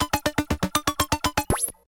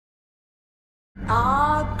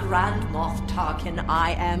Grand Moff Tarkin,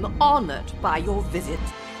 I am honored by your visit.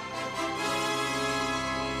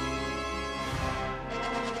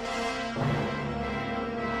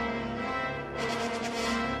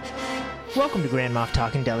 Welcome to Grand Moff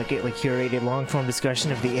Talking, delicately curated long-form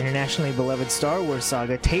discussion of the internationally beloved Star Wars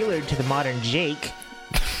saga tailored to the modern Jake.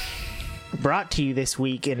 Brought to you this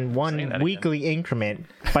week in one weekly increment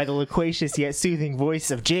by the loquacious yet soothing voice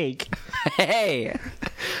of Jake. Hey!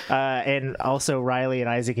 And also Riley and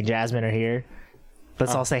Isaac and Jasmine are here.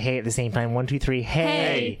 Let's all say hey at the same time. 1, 2, 3,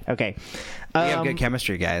 hey! Okay. We have good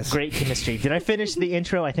chemistry, guys. Great chemistry. Did I finish the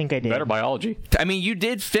intro? I think I did. Better biology. I mean, you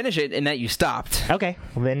did finish it in that you stopped. Okay,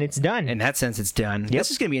 well, then it's done. In that sense, it's done. Yep.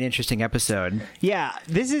 This is going to be an interesting episode. Yeah,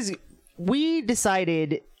 we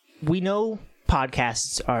decided, we know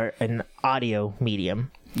podcasts are an audio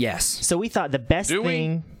medium. Yes. So we thought the best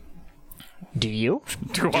thing... Do you?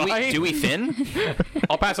 Do I? Do we Finn?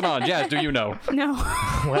 I'll pass it on. Jazz, do you know? No.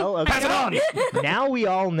 Well, okay. Pass it on! Now we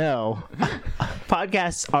all know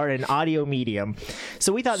podcasts are an audio medium.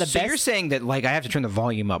 So we thought the So best... you're saying that, like, I have to turn the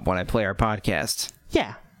volume up when I play our podcast?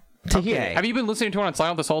 Yeah. To hear it. Have you been listening to it on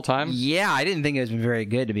silent this whole time? Yeah, I didn't think it was very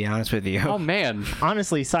good, to be honest with you. Oh, man.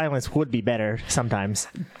 Honestly, silence would be better sometimes.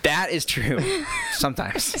 That is true.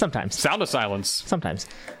 Sometimes. Sometimes. Sound of silence. Sometimes.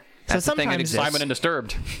 That's the thing that exists. Simon and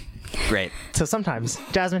Disturbed. Great. So sometimes.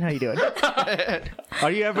 Jasmine, how you doing? Are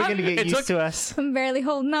you ever going to get used to us? I'm barely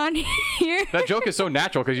holding on here. That joke is so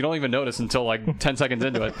natural because you don't even notice until like 10 seconds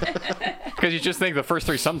into it. Because you just think the first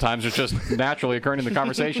 3 sometimes are just naturally occurring in the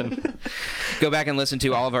conversation. Go back and listen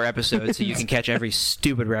to all of our episodes so you can catch every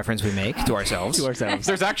stupid reference we make to ourselves.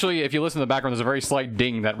 There's actually, if you listen to the background, there's a very slight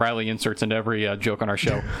ding that Riley inserts into every joke on our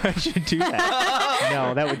show. I should do that.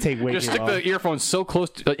 No, that would take way Just too stick long. the earphones so close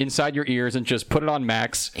inside your ears and just put it on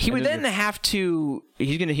max. He would then have to...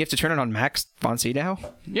 He have to turn it on Max von Sydow?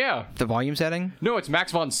 Yeah. The volume setting? No, it's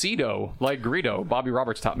Max von Sydow, like Greedo. Bobby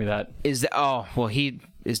Roberts taught me that. Is that... Oh, well, he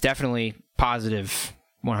is definitely positive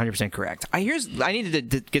 100% correct. I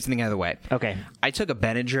needed to get something out of the way. Okay. I took a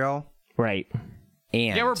Benadryl, Right.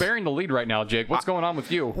 and... Yeah, we're bearing the lead right now, Jake. What's going on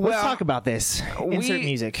with you? Let's talk about this. Insert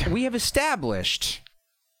music. We have established...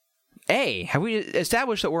 Have we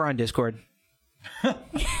established that we're on Discord?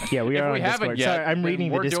 Yeah, we are on we haven't Discord. yet, Sorry, I'm then reading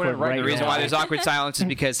the we're doing Discord it right right now. The reason now. why there's awkward silence is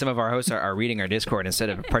because some of our hosts are reading our Discord instead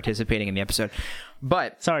of participating in the episode.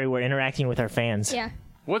 But Sorry, we're interacting with our fans. Yeah.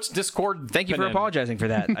 What's Discord? thank you for apologizing for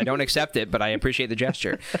that. I don't accept it, but I appreciate the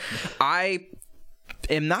gesture. I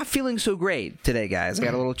am not feeling so great today, guys. I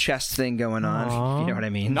got a little chest thing going on, if you know what I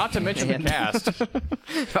mean. Not to mention the cast.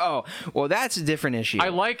 Oh, well, that's a different issue. I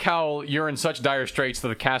like how you're in such dire straits that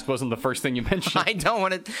the cast wasn't the first thing you mentioned. I don't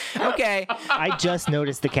want to... Okay, I just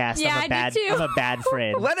noticed the cast. Yeah, I'm I did too. I'm a bad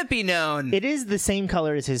friend. let it be known. It is the same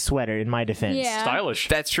color as his sweater, in my defense. Yeah. Stylish.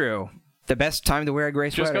 That's true. The best time to wear a gray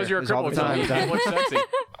Just sweater because you're a is all cripple the doesn't time. mean you look sexy.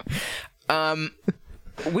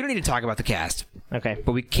 We don't need to talk about the cast, Okay.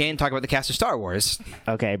 but we can talk about the cast of Star Wars.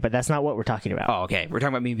 Okay, but that's not what we're talking about. Oh, okay. We're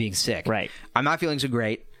talking about me being sick. Right. I'm not feeling so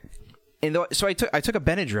great. And so I took a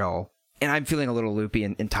Benadryl, and I'm feeling a little loopy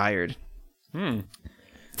and tired.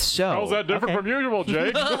 So How's that different from usual,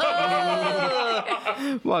 Jake?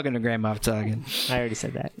 welcome to Grand Moff Talking. I already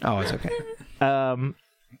said that. Oh, it's okay.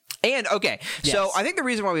 Yes. So I think the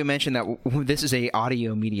reason why we mentioned that this is a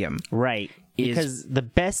audio medium. Right. Is- Because the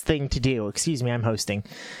best thing to do, excuse me, I'm hosting.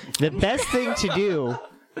 The best thing to do,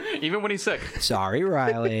 Even when he's sick. Sorry,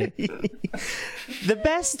 Riley. the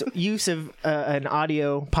best use of an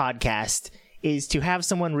audio podcast is to have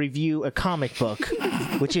someone review a comic book,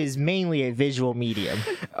 which is mainly a visual medium.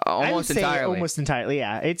 I would Almost say entirely. almost entirely,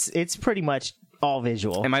 yeah. It's pretty much all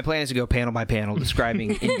visual. And my plan is to go panel by panel,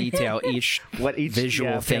 describing in detail each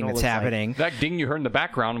visual thing panel that's looks like. happening. That ding you heard in the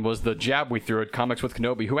background was the jab we threw at Comics with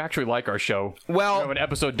Kenobi, who actually like our show. Well- we have an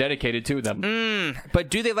episode dedicated to them. But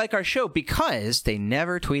do they like our show? Because they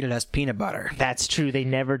never tweeted us peanut butter. That's true. They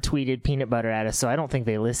never tweeted peanut butter at us, so I don't think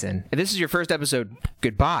they listen. And this is your first episode,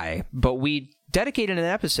 goodbye. But we dedicated an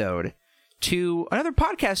episode to another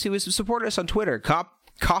podcast who has supported us on Twitter,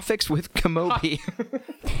 Comics with Kenobi.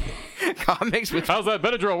 Comics with... How's that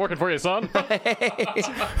Benadryl working for you, son?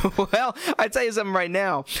 Well, I tell you something right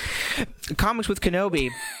now. Comics with Kenobi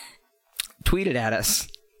tweeted at us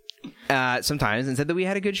sometimes and said that we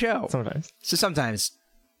had a good show. Sometimes. So sometimes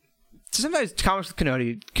Comics with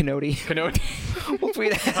Kenobi will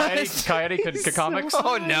tweet at us. Coyote Comics?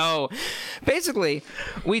 Oh no! Basically,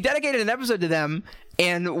 we dedicated an episode to them,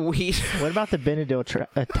 and we What about the Benadryl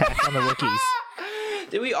attack on the Wookiees?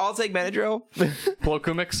 did we all take Benadryl?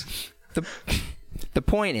 Plokumix? The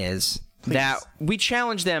point is that we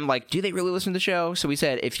challenged them, like, do they really listen to the show? So we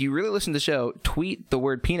said, if you really listen to the show, tweet the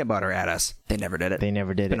word peanut butter at us. They never did it.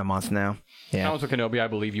 It's been a month now. Yeah. Alex Kenobi, I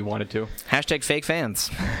believe you wanted to. Hashtag fake fans.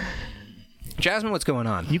 Jasmine, what's going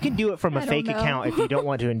on? You can do it from a fake account if you don't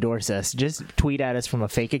want to endorse us. Just tweet at us from a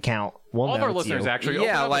fake account. We'll All of know our it's listeners, you. actually. Yeah,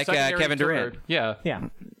 Open up a like, secondary Kevin Durant. Twitter. Yeah. Yeah,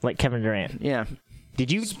 like Kevin Durant. Yeah.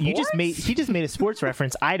 Did you just made he just made a sports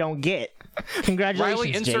reference I don't get. Congratulations,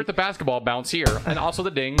 Riley, insert Jake. the basketball bounce here, and also the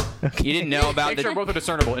ding. You didn't know about Make sure both are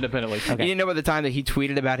discernible independently. You didn't know about the time that he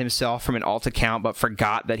tweeted about himself from an alt account, but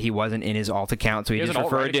forgot that he wasn't in his alt account, so he He has just an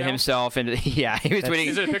alt-right referred to account? himself. And yeah, he was tweeting.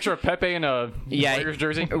 Is it a picture of Pepe in a Warriors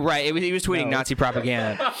jersey? Right. He was tweeting Nazi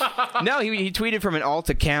propaganda. No, he tweeted from an alt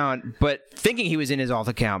account, but thinking he was in his alt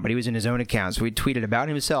account, but he was in his own account. So he tweeted about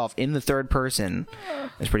himself in the third person.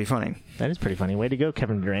 It's pretty funny. That is pretty funny. Way to go,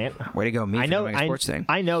 Kevin Durant. Way to go, me, for doing a sports thing.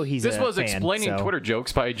 I know he's This a was fan, explaining so- Twitter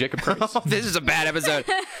jokes by Jacob Curtis. This is a bad episode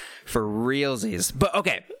for realsies. But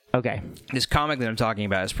okay, Okay. this comic that I'm talking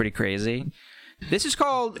about is pretty crazy. This is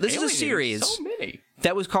a series So many.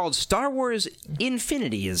 that was called Star Wars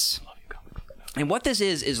Infinities. And what this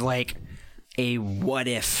is like a what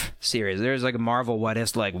if series. There's like a Marvel what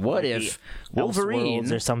ifs, like what if Wolverine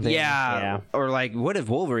Elseworlds or something. Yeah. Or like what if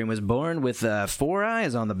Wolverine was born with 4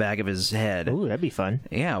 eyes on the back of his head? Ooh, that'd be fun.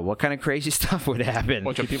 Yeah, what kind of crazy stuff would happen? A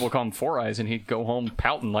bunch of people call him Four Eyes, and he'd go home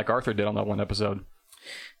pouting like Arthur did on that one episode.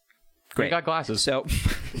 Great. He got glasses. So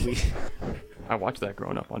I watched that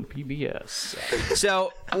growing up on PBS.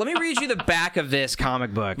 so let me read you the back of this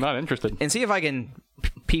comic book Not interested. and see if I can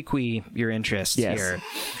pique your interest Yes. here.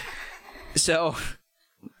 So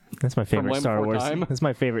That's my favorite Land Star Before Wars. Time? That's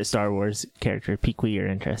my favorite Star Wars character. Pique your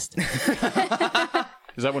interest.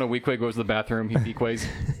 Is that when a Weequay goes to the bathroom, he Weequays?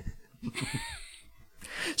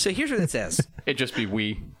 here's what it says. It'd just be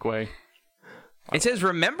Weequay. It says,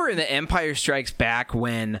 remember in The Empire Strikes Back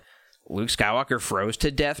when Luke Skywalker froze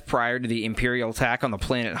to death prior to the Imperial attack on the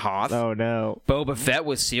planet Hoth? Oh no. Boba Fett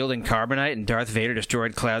was sealed in carbonite and Darth Vader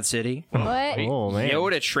destroyed Cloud City? What? Oh man.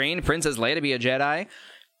 Yoda trained Princess Leia to be a Jedi?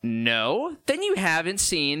 No? Then you haven't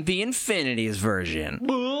seen the Infinities version.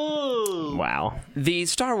 Wow. The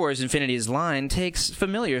Star Wars Infinities line takes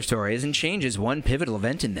familiar stories and changes one pivotal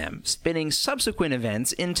event in them, spinning subsequent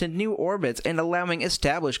events into new orbits and allowing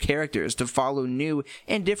established characters to follow new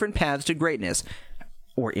and different paths to greatness.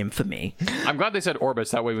 Or infamy. I'm glad they said orbits.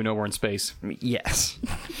 That way we know we're in space. Yes.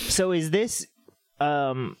 So is this did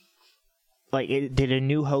A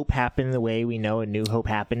New Hope happen the way we know A New Hope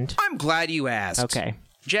happened? I'm glad you asked. Okay.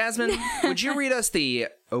 Jasmine, would you read us the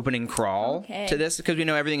opening crawl Okay. to this? Because we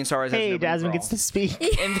know everything in Star Wars has an Hey, opening Jasmine crawl. gets to speak.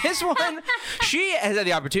 In this one, she has had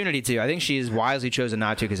the opportunity to. I think she has wisely chosen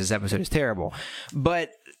not to because this episode is terrible.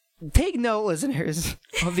 But take note, listeners,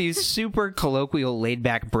 of the super colloquial,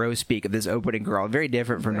 laid-back bro speak of this opening crawl. Very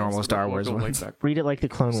different from normal Star Wars ones. Read it like the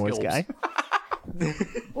Clone Wars Skills. guy.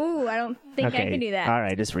 Ooh, I don't think Okay. I can do that. All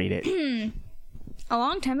right, just read it. A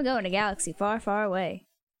long time ago in a galaxy far, far away.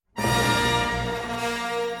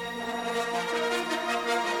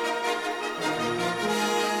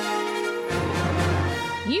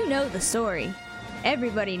 You know the story.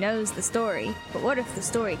 Everybody knows the story. But what if the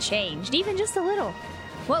story changed, even just a little?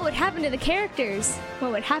 What would happen to the characters?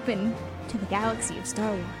 What would happen to the galaxy of Star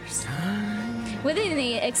Wars? Within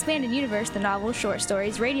the expanded universe, the novels, short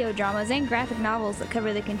stories, radio dramas, and graphic novels that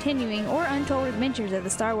cover the continuing or untold adventures of the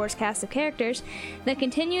Star Wars cast of characters, the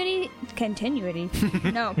continuating, Continuating.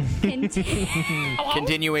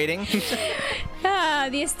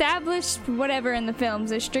 the established whatever in the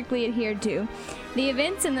films is strictly adhered to. The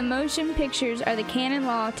events in the motion pictures are the canon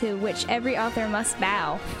law to which every author must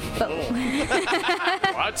bow.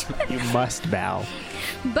 What? You must bow.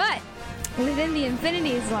 But within the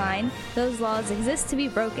Infinities line, those laws exist to be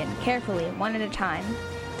broken, carefully, one at a time.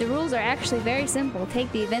 The rules are actually very simple.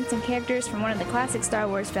 Take the events and characters from one of the classic Star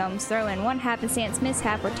Wars films, throw in one happenstance,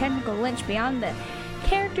 mishap, or technical glitch beyond the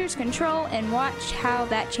character's control, and watch how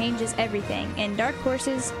that changes everything. In Dark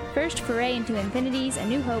Horse's first foray into Infinities, A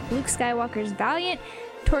New Hope, Luke Skywalker's valiant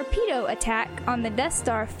torpedo attack on the Death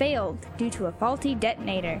Star failed due to a faulty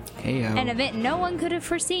detonator. Heyo. An event no one could have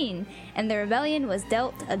foreseen, and the rebellion was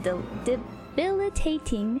dealt a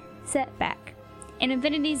debilitating setback. In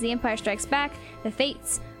Infinities, The Empire Strikes Back, the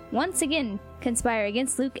fates once again conspire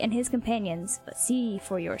against Luke and his companions, but see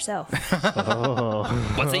for yourself.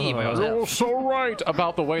 What's the email? You're so right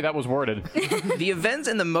about the way that was worded. The events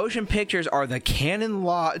in the motion pictures are the canon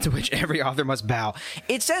law to which every author must bow.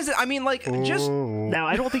 It says that, I mean, like, just... Now,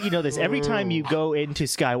 I don't think you know this. Every time you go into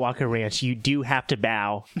Skywalker Ranch, you do have to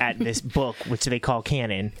bow at this book, which they call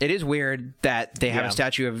canon. It is weird that they have a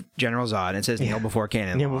statue of General Zod and it says kneel before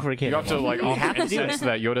canon Yeah, law. before You canon. have to like offer incense to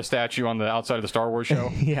that Yoda statue on the outside of the Star Wars show.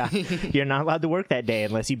 Yeah, you're not allowed to work that day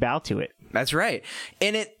unless you bow to it. That's right.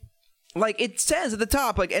 And it says at the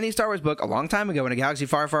top, like any Star Wars book, a long time ago in a galaxy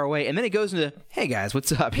far, far away, and then it goes into, hey guys,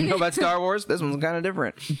 what's up? You know about Star Wars? This one's kind of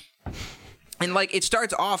different. And like it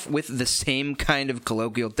starts off with the same kind of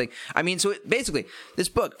colloquial thing. I mean, so basically, this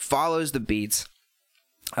book follows the beats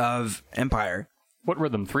of Empire. What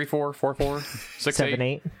rhythm? 3/4, 4/4, 6/8?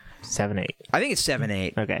 7/8, 7/8. I think it's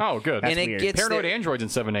 7/8. Okay. Oh, good. And it weird. gets Paranoid there- Androids in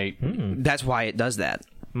 7/8. That's why it does that.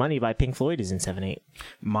 Money by Pink Floyd is in 7/8.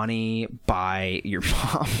 Money by your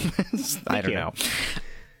mom. I don't you. know.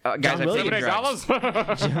 Guys, John I've taken Williams.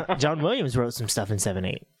 drugs. John Williams wrote some stuff in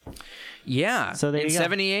 7/8. Yeah. So there in you go.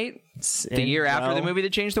 78, the year after the movie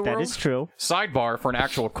that changed the world. That is true. Sidebar for an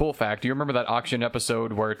actual cool fact. Do you remember that auction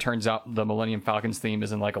episode where it turns out the Millennium Falcon's theme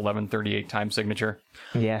is in like 1138 time signature?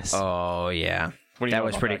 Yes. Oh yeah, What do you that know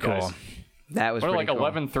was about pretty that, cool. guys? That was What are pretty like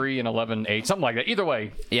cool. 11.3 and 11.8, something like that. Either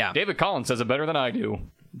way, Yeah. David Collins says it better than I do.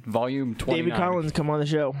 Volume 29. David Collins, come on the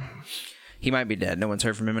show. He might be dead. No one's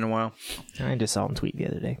heard from him in a while. I just saw him tweet the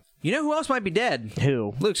other day. You know who else might be dead?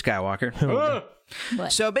 Who? Luke Skywalker.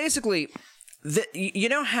 What? So basically, you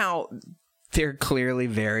know how they're clearly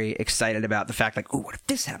very excited about the fact, like, ooh, what if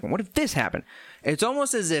this happened? What if this happened? It's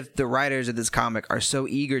almost as if the writers of this comic are so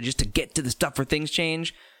eager just to get to the stuff where things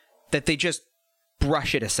change that they just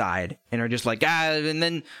brush it aside and are just like, and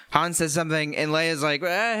then Han says something and Leia's like,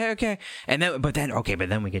 okay, and then but then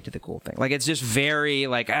we get to the cool thing. Like it's just very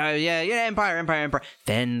like, Empire.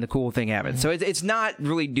 Then the cool thing happens. So it's not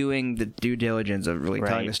really doing the due diligence of really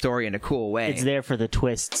telling Right. the story in a cool way. It's there for the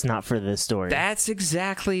twists, not for the story. That's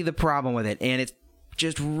exactly the problem with it, and it's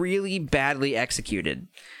just really badly executed.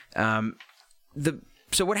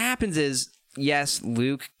 So what happens is, yes,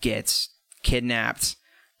 Luke gets kidnapped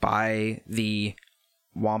by the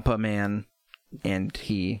Wampa Man, and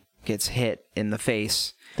he gets hit in the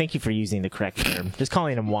face. Thank you for using the correct term. Just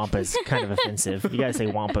calling him Wampa is kind of offensive. You gotta say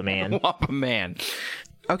Wampa Man. Wampa Man.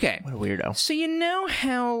 Okay. What a weirdo. So you know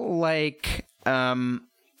how, like,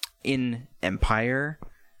 in Empire,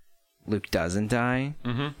 Luke doesn't die?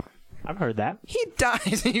 I've heard that. He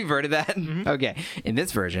dies. You've heard of that? Okay. In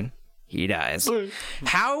this version, he dies.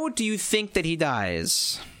 How do you think that he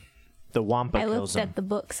dies? The Wampa I kills looked him. at the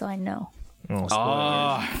book, so I know. Oh, spoilers.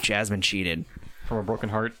 Oh, Jasmine cheated. From a broken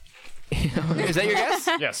heart. Is that your guess?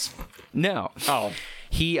 Yes. No. Oh.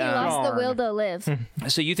 He, He lost the will to live.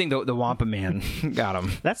 so you think the Wampa Man got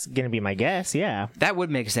him? That's gonna be my guess. Yeah. That would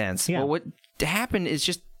make sense. Yeah. Well, what happened is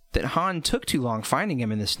just that Han took too long finding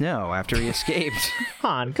him in the snow after he escaped.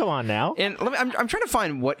 Han, come on now. And I'm trying to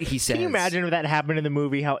find what he says. Can you imagine if that happened in the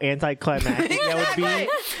movie? How anticlimactic that would be. He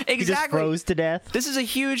just Exactly. froze to death. This is a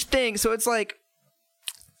huge thing. So it's like,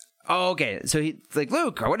 oh, okay. So he's like,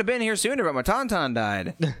 Luke, I would have been here sooner, but my Tauntaun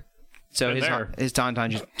died. So Been there. his Tauntaun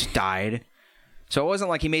just died. So it wasn't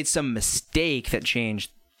like he made some mistake that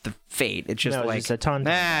changed the fate. It's just No, it's like, just a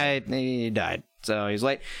Tauntaun. he died. So he's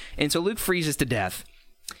late. And so Luke freezes to death.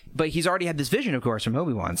 But he's already had this vision, of course, from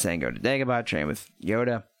Obi-Wan saying, go to Dagobah, train with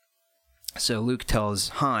Yoda. So Luke tells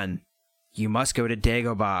Han, you must go to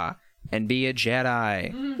Dagobah and be a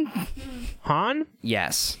Jedi. Han?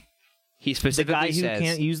 Yes. He The specifically guy who says,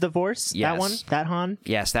 can't use the Force? Yes. That one? That Han?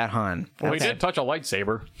 yes, that Han. Well, Okay. he did touch a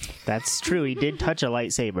lightsaber. That's true. He did touch a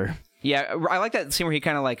lightsaber. Yeah, I like that scene where he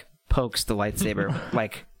kind of like pokes the lightsaber,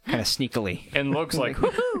 like kind of sneakily. And looks like,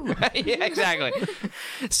 Yeah, exactly.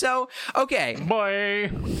 So, okay.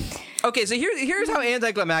 boy. Okay, so here's how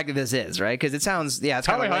anticlimactic this is, right? Because it sounds, it's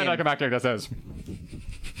How kind many of high back that says?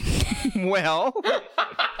 Well,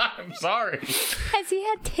 I'm sorry. Has he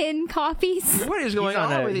had 10 copies? what is going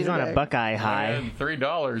on with He's these on a guys? Buckeye high. And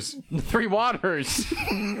 $3. 3 waters.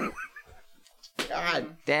 God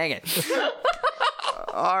dang it.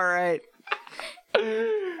 All right.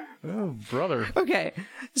 Brother. Okay,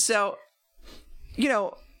 so,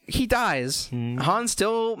 he dies. Han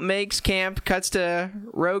still makes camp, cuts to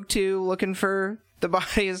Rogue 2 looking for the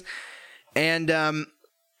bodies. And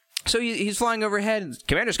so he's flying overhead.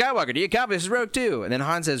 Commander Skywalker, do you copy? This is Rogue 2. And then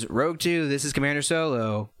Han says, Rogue 2, this is Commander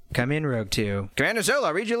Solo. Come in, Rogue 2. Commander Solo,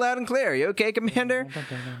 I'll read you loud and clear. You okay, Commander?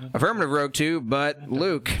 Affirmative, Rogue 2, but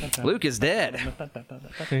Luke is dead.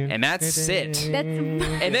 And that's it. And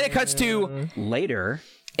then it cuts to later.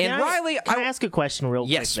 And Riley... Can I ask a question real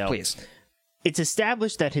quick, Yes, though? please. It's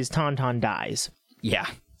established that his Tauntaun dies. Yeah.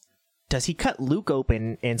 Does he cut Luke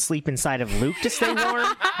open and sleep inside of Luke to stay warm?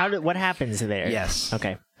 What happens there? Yes.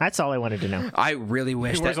 Okay. That's all I wanted to know. I really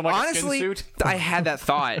wish wears that. him like a skin Honestly, suit. I had that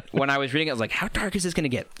thought when I was reading it. I was like, how dark is this going to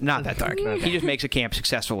get? Not that dark. He just makes a camp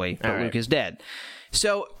successfully, but right. Luke is dead.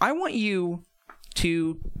 So I want you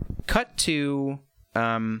to cut to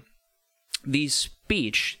the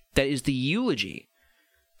speech that is the eulogy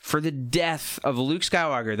for the death of Luke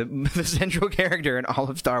Skywalker, the central character in all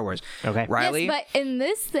of Star Wars. Okay. Riley? Yes, but in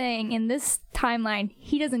this timeline,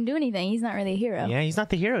 he doesn't do anything. He's not really a hero. Yeah, he's not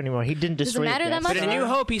the hero anymore. He didn't destroy matter the that Death much? But in Star. New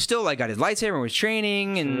Hope, he still got his lightsaber and was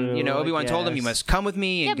training, and Obi-Wan told him, "You must come with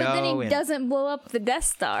me and Yeah, but then go." he and... doesn't blow up the Death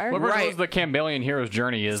Star. Whoever Right. knows the Campbellian hero's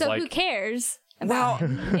journey is So like... who cares Well,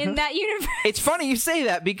 in that universe? it's funny you say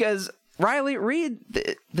that because Riley, read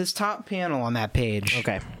this top panel on that page.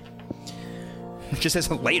 Okay. It just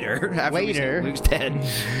says later. After we see Later. Luke's dead.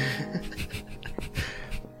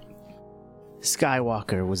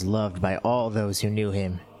 Skywalker was loved by all those who knew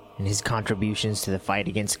him, and his contributions to the fight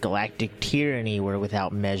against galactic tyranny were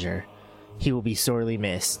without measure. He will be sorely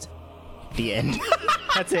missed. The end.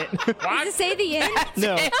 That's it. Does it say the end?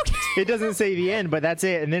 No, it doesn't say the end, but that's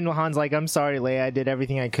it. And then Han's like, "I'm sorry, Leia. I did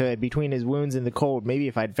everything I could. Between his wounds and the cold, maybe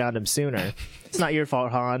if I'd found him sooner. It's not your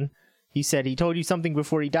fault, Han. You said he told you something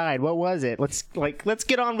before he died. What was it? Let's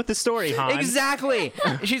get on with the story, Han." Exactly.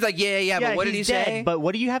 She's like, yeah, but what did he he's say? dead, but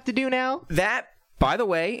what do you have to do now? That, by the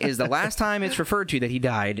way, is the last time it's referred to that he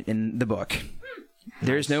died in the book.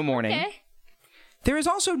 There's no mourning. Okay. There is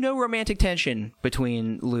also no romantic tension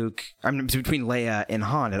between between Leia and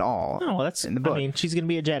Han at all. Oh, well, that's in the book. I mean, she's gonna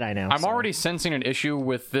be a Jedi now. I'm so. already sensing an issue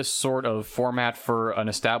with this sort of format for an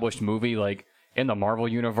established movie, like in the Marvel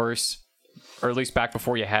universe, or at least back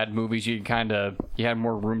before you had movies, you had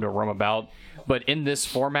more room to roam about. But in this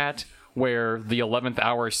format, where the 11th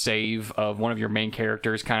hour save of one of your main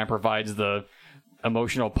characters kind of provides the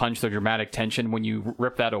emotional punch, the dramatic tension, when you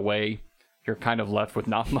rip that away, you're kind of left with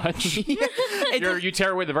not much. You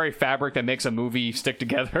tear away the very fabric that makes a movie stick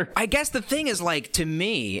together. I guess the thing is, like, to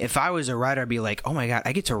me, if I was a writer, I'd be like, oh my god,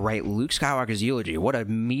 I get to write Luke Skywalker's eulogy. What a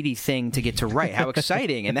meaty thing to get to write. How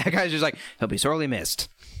exciting. And that guy's just like, he'll be sorely missed.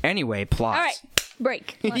 Anyway, plot. All right,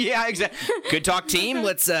 break. Yeah, exactly. Good talk, team.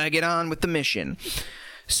 Let's get on with the mission.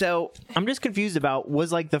 So, I'm just confused about,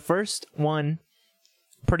 was like the first one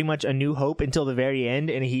pretty much A New Hope until the very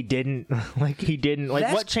end, and he didn't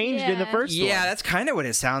That's- what changed in the first one? yeah, that's kind of what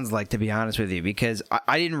it sounds like, to be honest with you, because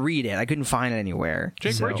I didn't read it. I couldn't find it anywhere.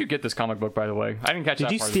 Jake, So- where did you get this comic book, by the way? I didn't catch Did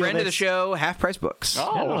that you part. steal Friend of the this? show, Half Price Books.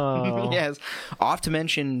 Oh. Yes, oft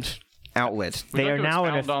mentioned outlet. They Would are you like to now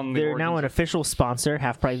expound on the they're now an origins? official sponsor,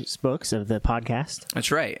 Half Price Books, of the podcast.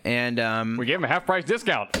 That's right. And We gave him a half-price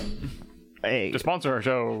discount Hey, to sponsor our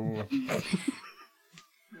show.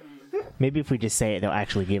 maybe if we just say it, they'll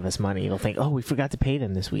actually give us money. They'll think, "Oh, we forgot to pay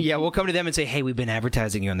them this week." yeah, we'll come to them and say, hey, we've been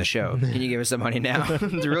advertising you on the show. Can you give us some money now?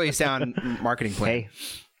 It's a really sound marketing plan. Hey,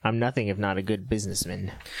 I'm nothing if not a good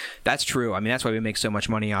businessman. That's true. I mean, that's why we make so much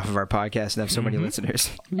money off of our podcast and have so many listeners.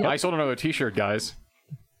 I sold another T-shirt, guys.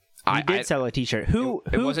 You did sell a T-shirt. Who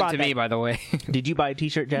wasn't bought to that? me, by the way. Did you buy a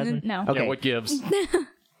T-shirt, Jasmine? No. Okay. Yeah, what gives?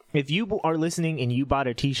 If you are listening and you bought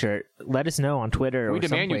a T-shirt, let us know on Twitter or We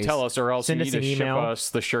demand you someplace. tell us, or else Send you us need an to ship email. us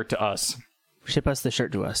the shirt to us. Ship us the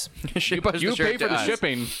shirt to us. Ship us You the shirt pay for to the us.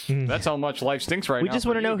 shipping. That's how much life stinks right We now. just for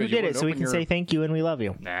want to you, know who 'cause you did it wouldn't so we open can your- say thank you and we love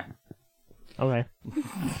you. Nah. Okay.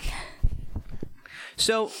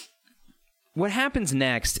 So, what happens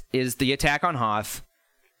next is the attack on Hoth.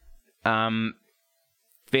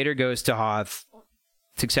 Vader goes to Hoth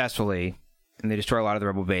successfully, and they destroy a lot of the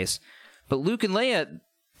rebel base. But Luke and Leia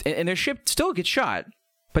and their ship still gets shot,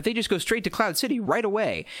 but they just go straight to Cloud City right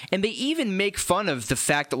away. And they even make fun of the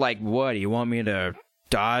fact that, like, what, do you want me to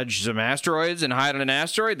dodge some asteroids and hide on an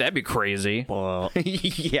asteroid? That'd be crazy. Well,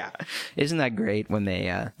 Yeah. Isn't that great when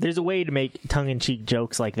they... there's a way to make tongue-in-cheek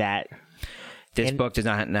jokes like that, this And- book does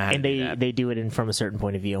not know how to and do that. they do it from a certain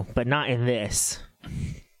point of view, but not in this.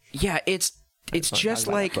 Yeah, it's just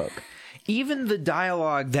like... Even the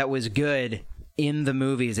dialogue that was good in the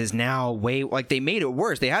movies is now way, like, they made it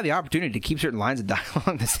worse. They had the opportunity to keep certain lines of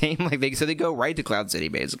dialogue the same, so they go right to Cloud City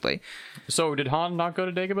basically. So did Han not go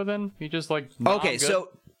to Dagobah then? He just like nah, Okay, I'm good? so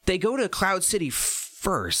they go to Cloud City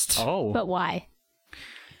first oh, But why?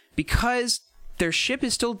 because their ship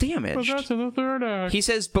is still damaged. that's in the third act. He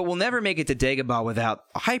says, but we'll never make it to Dagobah without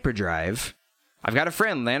a hyperdrive. I've got a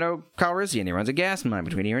friend, Lando Calrissian. He runs a gas mine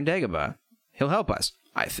between here and Dagobah. He'll help us,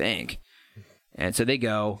 I think. And so they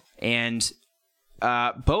go, and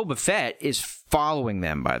Boba Fett is following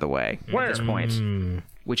them, by the way, at this point,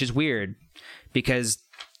 which is weird because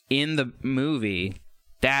in the movie,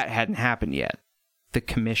 that hadn't happened yet. The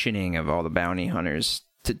commissioning of all the bounty hunters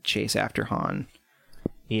to chase after Han.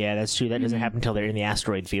 Yeah, that's true. That doesn't happen until they're in the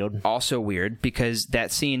asteroid field. Also weird because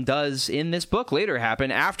that scene does in this book later happen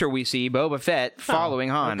after we see Boba Fett following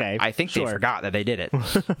Han. Okay, I think they forgot that they did it.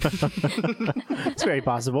 It's very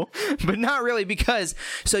possible. But not really because,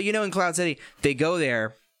 so in Cloud City, they go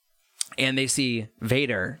there and they see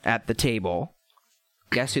Vader at the table.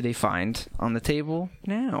 Guess who they find on the table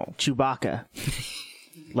now? Chewbacca.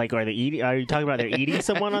 Like, are you talking about they're eating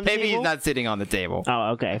someone on the table? Maybe he's not sitting on the table.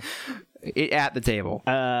 Oh, okay. At the table.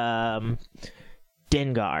 Dengar.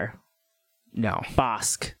 No.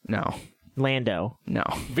 Bosk. No. Lando. No.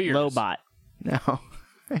 Veers. Lobot. No.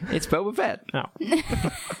 It's Boba Fett. Oh.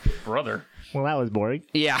 Brother. Well, that was boring.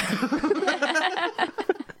 Yeah.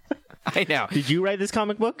 I know. Did you write this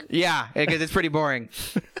comic book? Yeah, because it's pretty boring.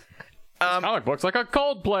 Comic book's like a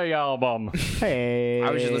Coldplay album. Hey.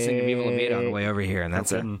 I was just listening to Viva La Vida on the way over here, and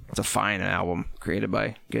it's a fine album created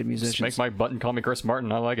by good musicians. Just make my button call me Chris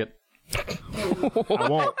Martin. I like it. I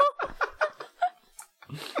won't.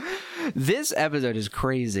 This episode is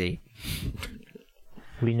crazy.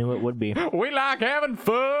 We knew it would be. We like having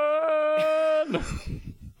fun.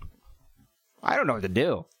 I don't know what to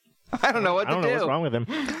do. I don't know what I don't to know do. what's wrong with him.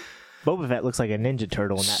 Boba Fett looks like a Ninja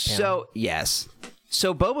Turtle in that panel. So, yes.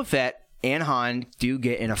 So Boba Fett and Han do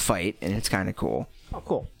get in a fight, and it's kind of cool. Oh,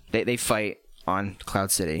 cool. They fight on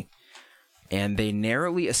Cloud City, and they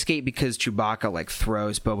narrowly escape because Chewbacca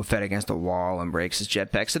throws Boba Fett against a wall and breaks his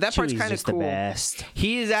jetpack. So that part's Chewie's kind of just cool. the best.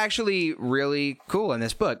 He is actually really cool in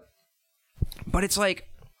this book, but it's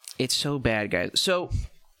it's so bad, guys. So,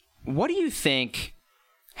 what do you think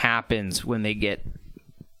happens when they get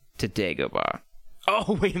to Dagobah?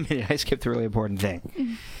 Oh, wait a minute! I skipped a really important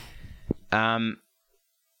thing.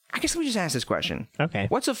 I guess let me just ask this question. Okay.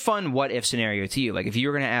 What's a fun what if scenario to you? Like, if you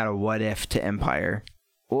were going to add a what if to Empire,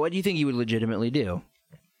 what do you think you would legitimately do?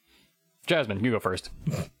 Jasmine, you go first.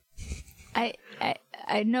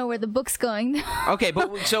 I know where the book's going. Okay,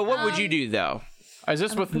 but so what would you do though? Is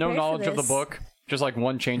this with no prepared for knowledge of the this. book? Just like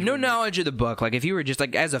one change? No knowledge of the book. Like, if you were just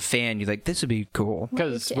as a fan, you'd this would be cool.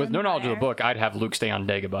 Because with no knowledge of the book, I'd have Luke stay on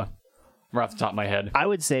Dagobah. Right off the top of my head. I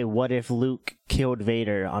would say, what if Luke killed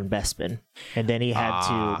Vader on Bespin, and then he had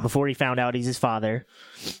to, before he found out he's his father,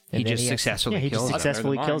 He just successfully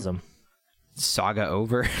kills him. Saga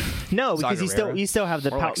over. No, because Saga you still have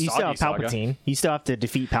the More like you still have Soggy Palpatine. Saga. You still have to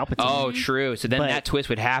defeat Palpatine. Oh, true. So then But- that twist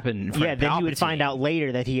would happen. In front yeah. of Then he would Palpatine. find out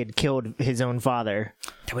later that he had killed his own father.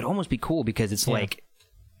 That would almost be cool because it's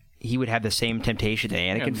he would have the same temptation that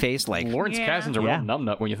Anakin faced. Lawrence Kasdan's a Yeah. real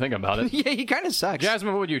numbnut when you think about it. Yeah, he kind of sucks.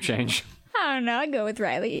 Jasmine, what would you change? I don't know. I'd go with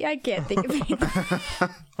Riley. I can't think of anything.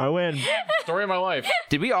 I win. Story of my life.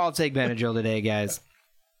 Did we all take Benadryl today, guys?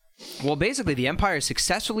 Well, basically, the Empire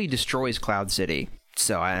successfully destroys Cloud City.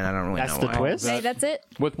 So I don't really That's know the why. twist. Hey, that's it.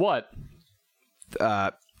 With what?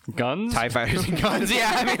 Guns? TIE fighters and guns.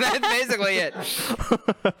 Yeah, I mean, that's basically it.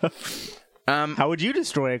 How would you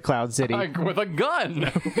destroy a Cloud City? With a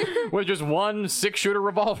gun. With just one 6-shooter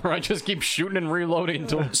revolver. I just keep shooting and reloading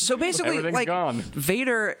until So basically, everything's gone.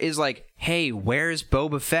 Vader is like, hey, where's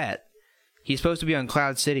Boba Fett? He's supposed to be on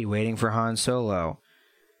Cloud City waiting for Han Solo.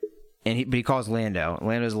 But he calls Lando.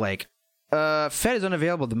 Lando's like, Fett is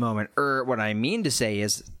unavailable at the moment. What I mean to say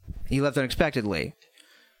is, he left unexpectedly.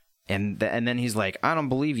 And then he's like, I don't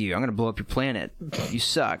believe you. I'm going to blow up your planet. You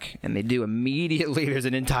suck. And they do immediately. There's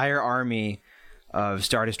an entire army of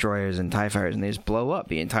Star Destroyers and TIE Fighters, and they just blow up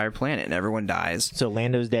the entire planet, and everyone dies. So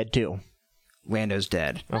Lando's dead too. Lando's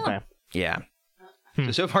dead. Okay. Yeah.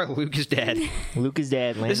 So far, Luke is dead. Luke is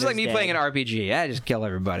dead. Lando's This is like me dead. playing an RPG. Yeah, just kill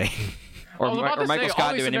everybody. Or, I was about to Michael say, Scott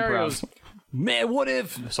all these doing scenarios, improv. Man, what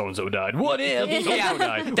if so-and-so died? What if so-and-so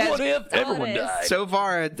died? That's- What if everyone Honest. died? So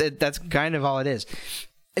far, that's kind of all it is.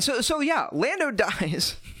 So yeah, Lando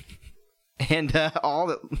dies, and all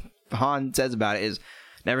that Han says about it is,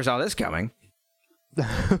 "Never saw this coming."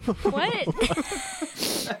 What?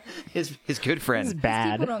 His good friend. It's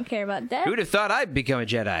bad. People don't care about death. Who'd have thought I'd become a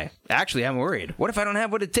Jedi? Actually, I'm worried. What if I don't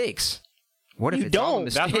have what it takes? What if You it's all a don't.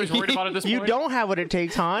 mistake? That's what he's worried about at this You point? don't have what it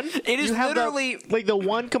takes, Han. It is you have literally- the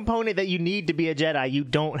one component that you need to be a Jedi. You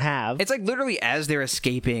don't have. It's like literally as they're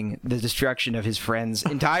escaping the destruction of his friend's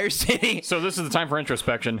entire city. So this is the time for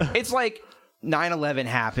introspection. It's like 9/11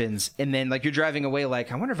 happens, and then like you're driving away,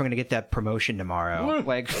 like I wonder if I'm gonna get that promotion tomorrow.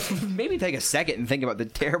 Like maybe take a second and think about the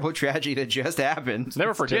terrible tragedy that just happened.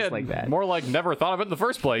 Never forget. just like that. More like never thought of it in the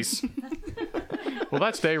first place. Will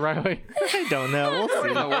that stay, Riley? I don't know. We'll In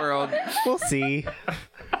see. the world. We'll see.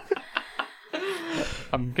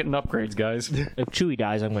 I'm getting upgrades, guys. If Chewie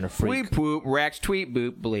dies, I'm gonna freak. Tweet poop, Rex, tweet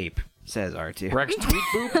boop, bleep, says R2. Rex tweet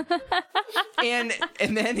boop.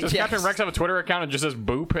 And then Does Captain Rex have a Twitter account and just says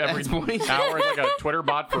boop every That's what he hour? It's like a Twitter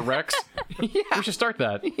bot for Rex. Yeah. We should start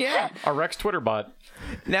that. Yeah. A Rex Twitter bot.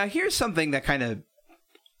 Now here's something that kind of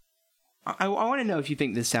I want to know if you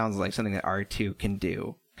think this sounds like something that R2 can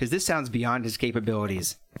do, because this sounds beyond his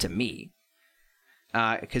capabilities to me.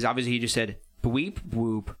 Because obviously he just said bleep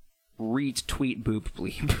boop, retweet boop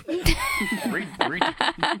bleep,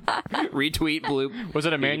 retweet bloop. Was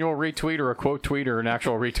it a manual retweet or a quote tweet or an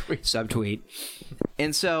actual retweet? Subtweet.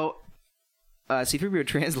 And so C-3PO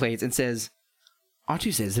translates and says,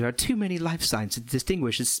 R2 says there are too many life signs to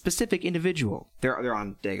distinguish a specific individual. They're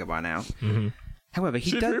on Dagobah now. Mm-hmm. However,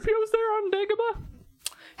 he does. C-3PO's there on Dagobah?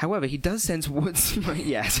 However, he does sense woods.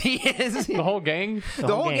 Yes, he is. The whole gang? The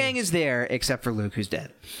whole gang is there except for Luke, who's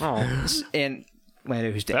dead, Oh. and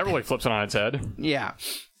Lando, who's dead. That really flips it on its head. Yeah.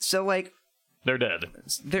 So like They're dead.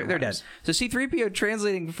 they're dead. So C-3PO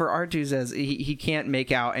translating for R2 says he can't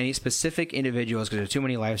make out any specific individuals because there's too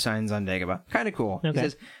many life signs on Dagobah. Kind of cool. He Okay.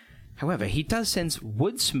 says, however, he does sense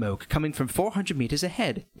wood smoke coming from 400 meters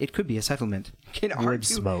ahead. It could be a settlement. Can Wood R2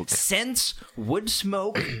 smoke. sense wood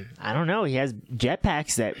smoke? I don't know. He has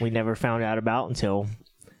jetpacks that we never found out about until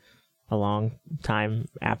a long time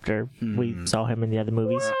after we saw him in the other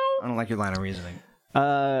movies. I don't like your line of reasoning.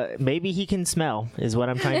 Maybe he can smell, is what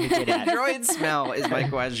I'm trying to get at. Droid smell is my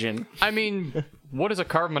question. I mean, what does a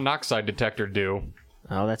carbon monoxide detector do?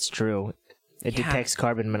 Oh, that's true. It detects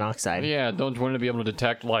carbon monoxide. Yeah, wouldn't it be able to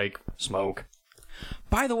detect, like, smoke?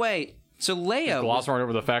 By the way, so Leia... Gloss right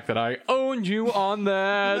over the fact that I owned you on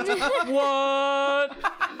that. What?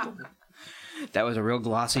 That was a real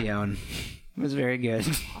glossy own. It was very good.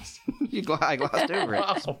 I glossed over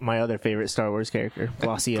it. My other favorite Star Wars character,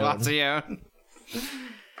 Glossy Owen. Glossy own.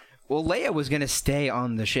 Well, Leia was going to stay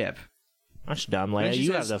on the ship. That's dumb, Leia. And she You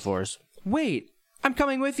says- have the Force. Wait, I'm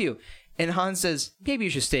coming with you. And Han says, maybe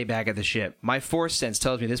you should stay back at the ship. My Force sense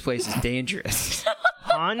tells me this place is dangerous.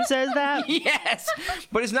 Han says that? Yes,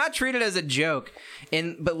 but it's not treated as a joke.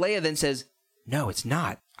 But Leia then says, no, it's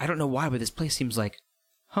not. I don't know why, but this place seems like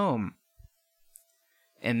home.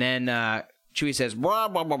 And then Chewie says, blah,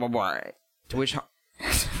 blah, blah, blah, blah. To which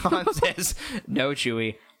Han says, no,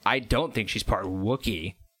 Chewie, I don't think she's part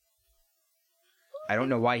Wookiee. I don't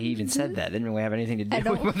know why he even said that. It didn't really have anything to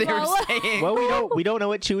do with what they were saying. Well, we don't know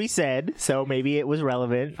what Chewie said, so maybe it was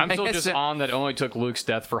relevant. I'm still guess just it- on that it only took Luke's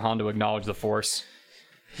death for Han to acknowledge the Force.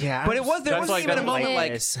 Yeah, But there That's wasn't like even a that- moment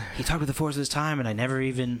like, Yes. he talked with the Force this time, and I never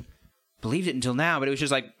even believed it until now. But it was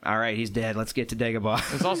just like, all right, he's dead. Let's get to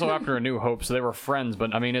Dagobah. It's also after A New Hope, so they were friends,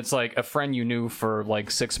 but I mean, it's like a friend you knew for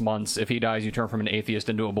like 6 months. If he dies, you turn from an atheist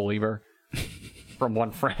into a believer. From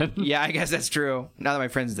one friend. Yeah, I guess that's true. Now that my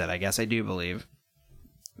friend's dead, I guess I do believe.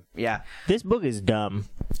 Yeah. This book is dumb.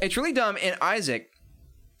 It's really dumb. And Isaac,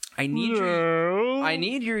 I need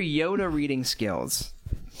your Yoda reading skills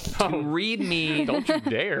to read me Don't you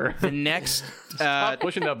dare. the next Stop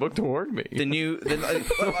pushing that book toward me.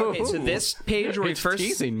 okay, so this page where we It's first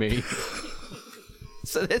teasing me.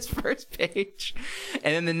 so this first page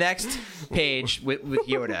and then the next page with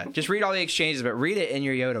Yoda. Just read all the exchanges, but read it in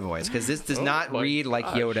your Yoda voice, because this does not my read like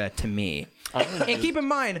Yoda to me. And keep in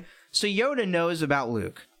mind, so Yoda knows about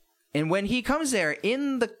Luke. And when he comes there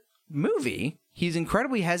in the movie, he's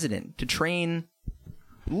incredibly hesitant to train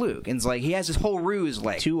Luke. And it's like he has this whole ruse,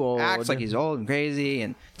 like Too old. acts like he's old and crazy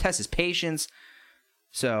and tests his patience.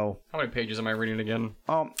 So, How many pages am I reading again?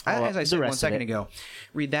 as I the said rest 1 of second it. ago,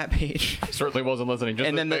 read that page. Certainly wasn't listening. Just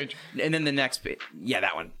and this then page. and then the next page. Yeah,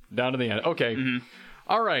 that one. Down to the end. Okay. Mm-hmm.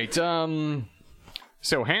 All right.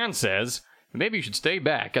 So Han says, maybe you should stay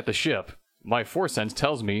back at the ship. My Force sense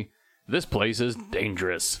tells me this place is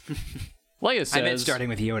dangerous. Leia says, I meant starting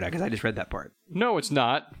with Yoda because I just read that part. no, it's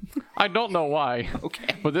not. I don't know why.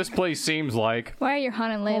 Okay. But this place seems like Why are your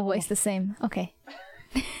Han and Leia voice the same? Okay.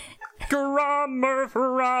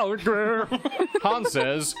 Han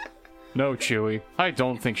says, no, Chewie, I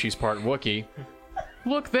don't think she's part Wookiee.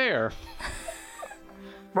 Look there.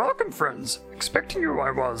 Welcome, friends. Expecting you,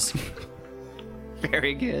 I was.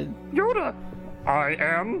 Very good. Yoda, I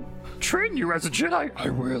am. Train you as a Jedi, I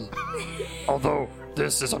will. Although,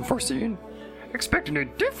 this is unforeseen. Expecting a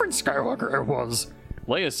different Skywalker, I was.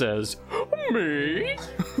 Leia says, me?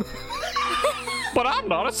 but I'm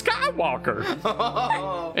not a Skywalker.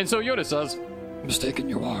 And so Yoda says, Mistaken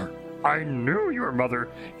you are. I knew your mother.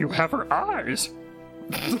 You have her eyes.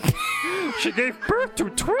 She gave birth to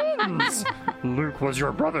twins. Luke was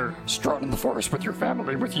your brother, strong in the Force with your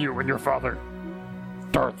family, with you and your father,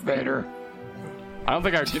 Darth Vader. I don't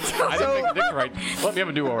think I didn't think Dick's right. Let me have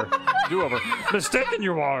a do-over. Mistaken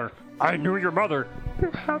you are. I knew your mother.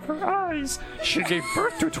 You have her eyes. She gave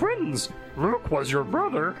birth to twins. Luke was your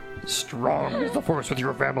brother, strong as the Force with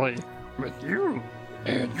your family, with you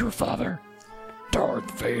and your father, Darth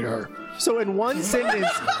Vader. So in one sentence,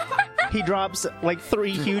 he drops like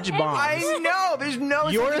 3 huge bombs. I know. There's no.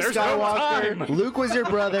 You're a There's no Skywalker. time. Luke was your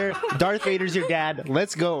brother. Darth Vader's your dad.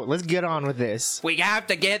 Let's go. Let's get on with this. We have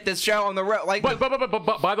to get this show on the road. Like, But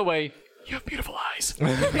by the way, you have beautiful eyes.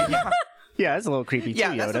 Yeah, that's a little creepy too,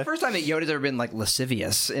 yeah, Yoda. that's the first time that Yoda's ever been like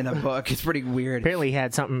lascivious in a book. It's pretty weird. Apparently, he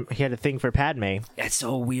had something. He had a thing for Padme. It's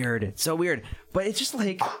so weird. It's so weird. But it's just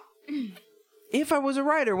like, if I was a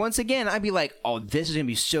writer, once again, I'd be like, oh, this is going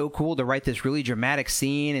to be so cool to write this really dramatic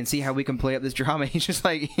scene and see how we can play up this drama. He's just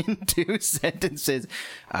like, in 2 sentences,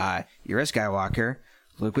 you're a Skywalker.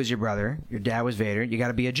 Luke was your brother. Your dad was Vader. You got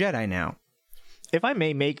to be a Jedi now. If I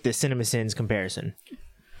may make the CinemaSins comparison,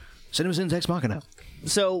 CinemaSins Ex Machina.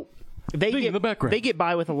 so they in the background. they get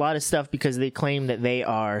by with a lot of stuff because they claim that they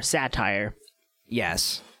are satire.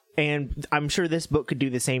 Yes. And I'm sure this book could do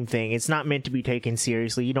the same thing. It's not meant to be taken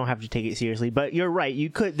seriously. You don't have to take it seriously. But you're right. You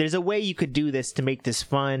could. There's a way you could do this to make this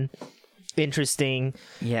fun, interesting,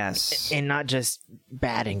 Yes. and not just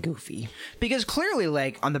bad and goofy. Because clearly,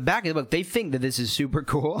 like, on the back of the book, they think that this is super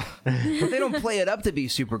cool. But they don't play it up to be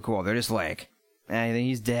super cool. They're just like,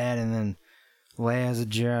 he's dead, and then Leia's a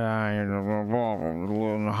Jedi,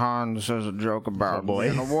 and Han says a joke about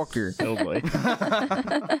being a Wookiee. Oh boy.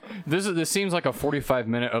 This seems like a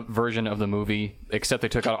 45-minute version of the movie, except they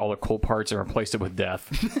took out all the cool parts and replaced it with death.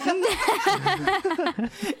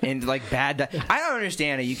 And, like, I don't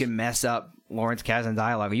understand how you can mess up Lawrence Kasdan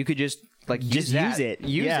dialogue. You could just, like, use it,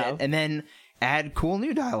 and then add cool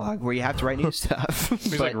new dialogue where you have to write new stuff.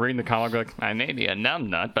 He's like reading the comic, like, I may be a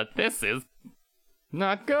numbnut, but this is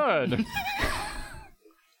not good.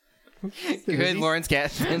 Good Lawrence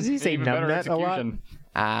Kasdan. Does he say Even better numbnut a lot? execution.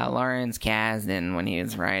 Lawrence Kasdan, when he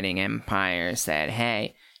was writing Empire, said,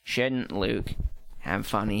 hey, shouldn't Luke have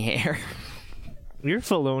funny hair? Your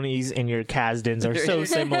Filonis and your Kasdans are so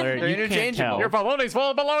similar. They're You can't interchangeable. tell. Your baloney's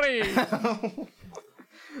full of baloney!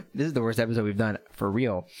 This is the worst episode we've done, for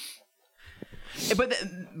real. But,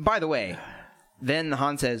 by the way, then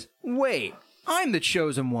Han says, wait, I'm the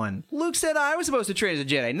chosen one. Luke said I was supposed to train as a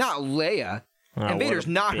Jedi, not Leia. Oh, And what Vader's a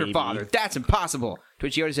not her baby. father. That's impossible. To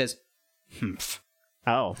which Yoda says,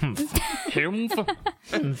 Oh, Humph.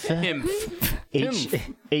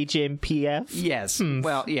 HMPF. yes.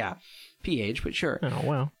 Well, yeah. PH, but sure. Oh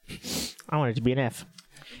well, I want it to be an F.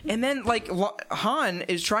 And then, like, Han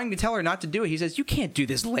is trying to tell her not to do it. He says, you can't do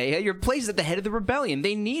this, Leia. Your place is at the head of the rebellion.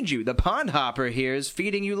 They need you. The pond hopper here is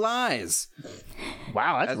feeding you lies.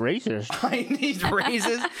 Wow, that's racist. He's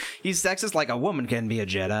racist. He's sexist like a woman can be a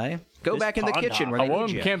Jedi. Go back in the pond kitchen where A they need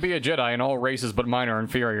woman you. can't be a Jedi, and all races but mine are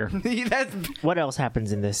inferior. That's, What else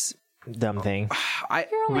happens in this dumb thing?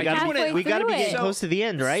 only gotta halfway be, we got to be through getting it. close to the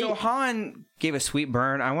end, right? So Han gave a sweet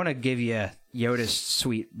burn. I want to give you Yoda's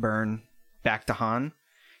sweet burn back to Han.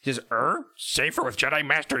 He says, Safer with Jedi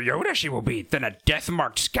Master Yoda she will be than a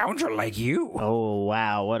death-marked scoundrel like you. Oh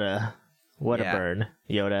wow, what a Yeah. burn,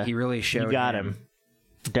 Yoda. he really showed You got him.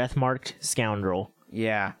 Death marked scoundrel.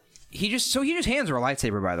 Yeah. He just hands her a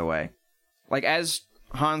lightsaber, by the way. Like, as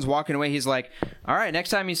Han's walking away, he's like, all right, next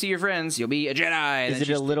time you see your friends, you'll be a Jedi. And Is then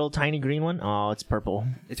it a little tiny green one? Oh, it's purple.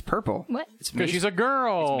 It's purple. What? It's Because Mace, she's a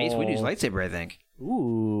girl. Mace Windu's lightsaber, I think.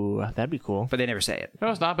 Ooh, that'd be cool. But they never say it.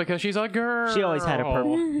 No, it's not because she's a girl. She always had a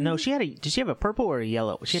purple. No, she had a. Did she have a purple or a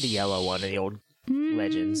yellow? She had a yellow one in the old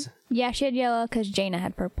Legends. Yeah, she had yellow because Jaina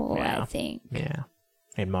had purple, Yeah. I think. Yeah,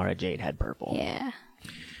 and Mara Jade had purple. Yeah.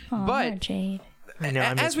 Aw, But- Mara Jade. I know.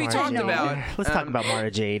 I miss As we Mara talked Jade. about, let's talk about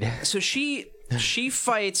Mara Jade. So she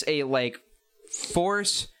fights a, like,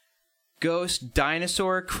 Force ghost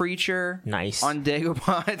dinosaur creature Nice. on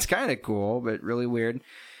Dagobah. It's kind of cool, but really weird.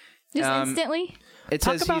 Just instantly? It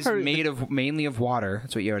Talk says about he's her- made of mainly of water.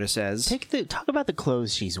 That's what Yoda says. Talk about the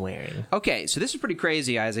clothes she's wearing. Okay, so this is pretty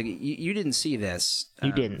crazy, Isaac. You didn't see this.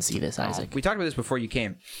 You didn't see this, Isaac. We talked about this before you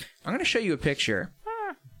came. I'm going to show you a picture.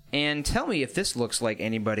 And tell me if this looks like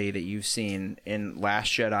anybody that you've seen in Last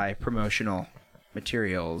Jedi promotional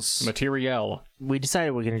materials. Materiel. We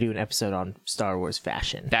decided we're going to do an episode on Star Wars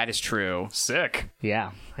fashion. That is true. Sick.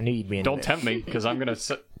 Yeah, I knew you'd be into Don't it. tempt me, because I'm going to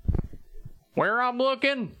sit. Where I'm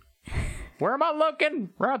looking? Where am I looking?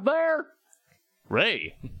 Right there.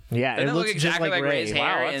 Ray. Yeah, Doesn't it it looks look just exactly like Ray. Ray's Wow,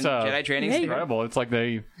 hair that's in Jedi Training? It's incredible. It's like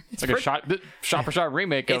a shot for shot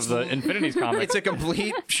remake of the Infinities comic. It's a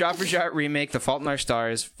complete shot-for-shot remake, The Fault in Our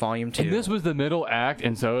Stars, Volume 2. And this was the middle act,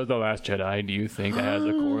 and so is The Last Jedi. Do you think that has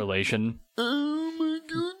a correlation? Oh my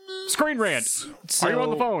goodness. Screen rant. Are you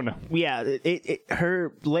on the phone? Yeah,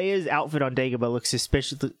 her Leia's outfit on Dagobah looks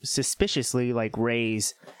suspiciously like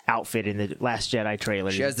Rey's outfit in the Last Jedi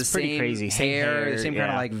trailer. She has the same crazy hair, the same kind of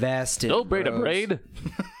yeah. like vest. Don't braid a braid.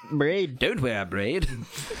 braid. Don't wear a braid.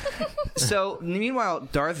 So, meanwhile,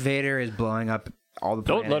 Darth Vader is blowing up all the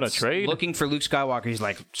planets. Don't let a trade. Looking for Luke Skywalker. He's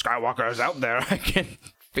like, Skywalker is out there. I can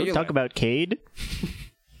feel Don't talk it. about Cade.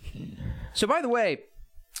 So, by the way,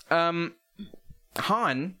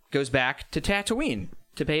 Han goes back to Tatooine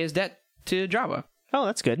to pay his debt to Jabba. Oh,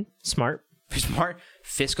 that's good. Smart. Smart,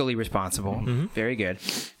 fiscally responsible. Very good.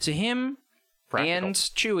 So him and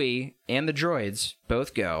Chewie and the droids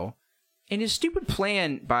both go. And his stupid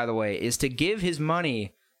plan, by the way, is to give his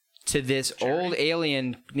money to this old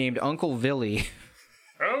alien named Uncle Villy.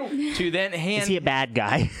 Oh. To then hand... Is he a bad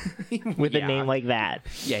guy with a name like that?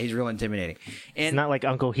 Yeah, he's real intimidating. And It's not like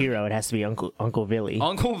Uncle Hero. It has to be Uncle Villy.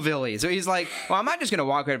 Uncle Villy. So he's like, well, I'm not just going to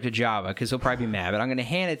walk right up to Jabba because he'll probably be mad, but I'm going to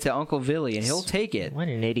hand it to Uncle Villy and he'll take it. What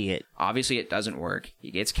an idiot. Obviously, it doesn't work.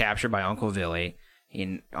 He gets captured by Uncle Villy.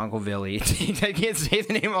 And Uncle Villy, I can't say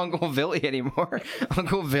the name Uncle Villy anymore.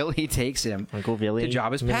 Uncle Villy takes him Uncle Villy. to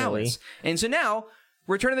Jabba's palace. And so now,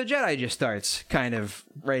 Return of the Jedi just starts, kind of,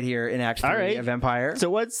 right here in Act 3 All right. of Empire. So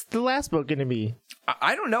what's the last book going to be?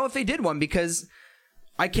 I don't know if they did one because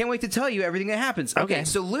I can't wait to tell you everything that happens. Okay,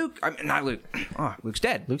 so not Luke. Oh, Luke's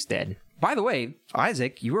dead. Luke's dead. By the way,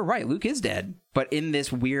 Isaac, you were right. Luke is dead, but in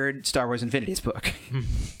this weird Star Wars Infinities book.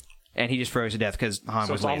 And he just froze to death because Han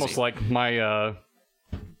So was it's lazy. almost like my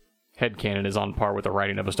headcanon is on par with the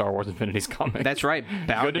writing of a Star Wars Infinities comic. That's right.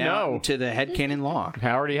 Bow Good to down know. to the headcanon law. I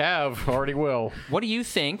already have. Already will. What do you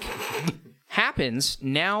think happens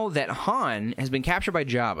now that Han has been captured by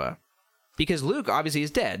Jabba? Because Luke obviously is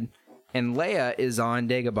dead, and Leia is on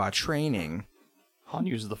Dagobah training. Han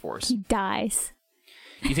uses the Force. He dies.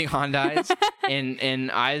 You think Han dies?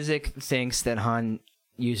 and Isaac thinks that Han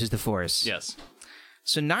uses the Force. Yes.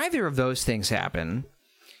 So neither of those things happen.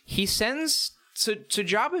 He sends... So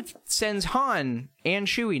Jabba sends Han and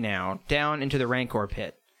Chewie now down into the Rancor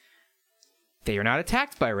pit. They are not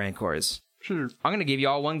attacked by Rancors. Sure. I'm going to give you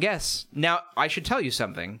all one guess. Now, I should tell you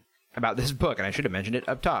something about this book, and I should have mentioned it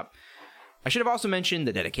up top. I should have also mentioned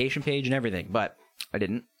the dedication page and everything, but I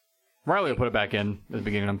didn't. Riley will put it back in at the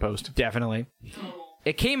beginning on post. Definitely.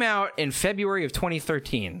 It came out in February of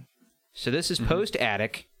 2013. So this is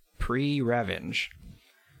post-Attic, pre-Revenge.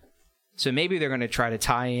 So maybe they're going to try to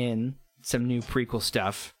tie in some new prequel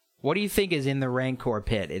stuff. What do you think is in the Rancor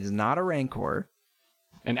pit? It is not a Rancor.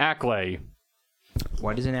 And Acklay.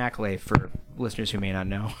 What is an Acklay for listeners who may not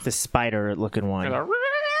know? The spider-looking one.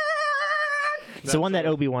 It's the one that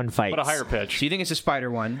Obi-Wan fights. But a higher pitch. Do you think it's a spider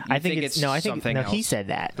one? You I think it's no. I think something no. else? He said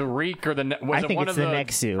that. The Reek or the... Was I it think one it's of the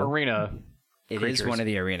Nexu. Arena. It creatures. is one of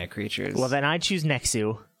the arena creatures. Well, then I choose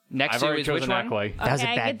Nexu. Next I've already is which chosen one? Acklay. That was a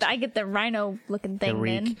Okay, bad. I get the rhino-looking The thing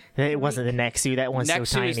reek. then. It wasn't the Nexu. That one's so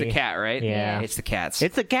Nexu tiny. is the cat, right? Yeah. It's the cats.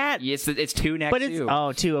 It's a cat. it's two Nexu. But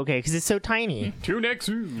it's two. Okay, because it's so tiny. Two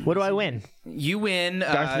Nexus. What do I win? You win.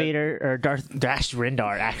 Darth Vader or Darth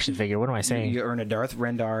Rendar action figure. What am I saying? You earn a Darth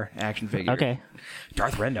Rendar action figure. Okay,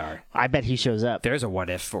 Darth Rendar. I bet he shows up. There's a what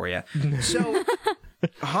if for you. So,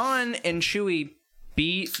 Han and Chewie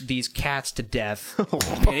beat these cats to death.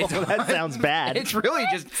 That sounds bad. It's really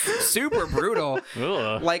just super brutal.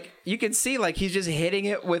 Ugh. Like, you can see, like, he's just hitting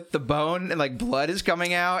it with the bone and, like, blood is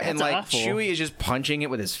coming out. And, like, awful. Chewie is just punching it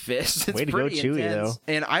with his fist. It's Way to go, pretty Chewie, intense.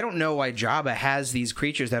 though. And I don't know why Jabba has these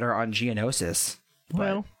creatures that are on Geonosis.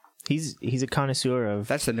 Well, he's a connoisseur of.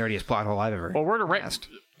 That's the nerdiest plot hole I've ever Well, we're to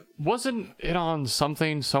Wasn't it on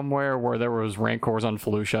something somewhere where there was Rancors on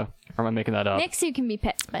Felucia? Or am I making that up? Nexu can be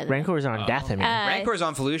pets by the way. Rancors are on Dathomir. Rancors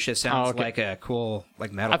on Felucia sounds Oh, okay. like a cool,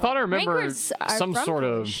 like, metal. I thought I remember Rancors are some from sort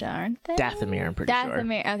of... Felucia, aren't they? Dathomir, I'm pretty sure.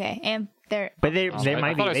 Dathomir, okay. And they're... But they I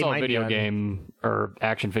might be. thought I They saw a might video be on- game or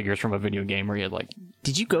action figures from a video game where you had like...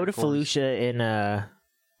 Did you go to Felucia in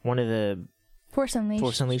one of the Force Unleashed.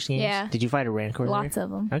 Force Unleashed games? Yeah. Did you fight a Rancor? Lots there?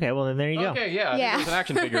 of them. Okay, well then there you go. Okay, yeah. I think Yeah. there was an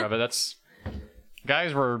action figure of it. That's...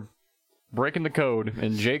 Guys were breaking the code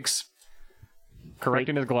and Jake's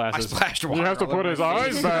correcting his glasses. splashed water He has to all put over his my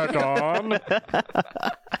eyes back on.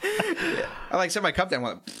 I like set my cup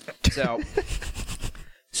down.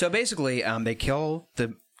 So basically, they kill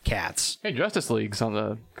the cats. Hey, Justice League's on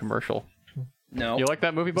the commercial. No, You like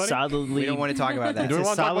that movie, buddy? Solidly. we don't want to talk about that. Do we It's a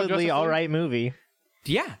want to talk about solidly Justice all League? right movie.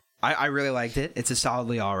 Yeah, I really liked it. It's a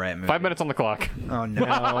solidly all right movie. 5 minutes on the clock. Oh no,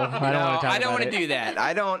 I don't want to talk I don't about want it. to do that.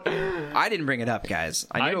 I didn't bring it up, guys.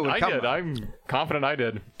 I knew it would I come did. up. I'm confident I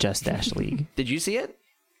did. Just Dash League. Did you see it?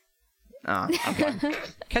 Oh, okay.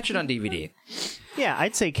 Catch it on DVD. Yeah,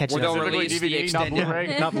 I'd say catch Or it they'll on release the DVD, not extended.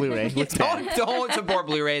 Blu-ray. not Blu-ray. Looks bad. Don't support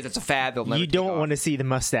Blu-rays. It's a fad. They'll never You take don't off. want to see the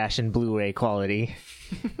mustache in Blu-ray quality.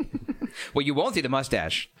 Well, you won't see the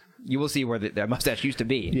mustache. You will see where the mustache used to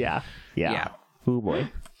be. Yeah. Yeah. Oh boy.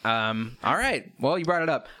 All right. Well, you brought it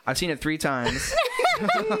up. I've seen it 3 times.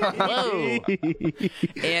 Whoa.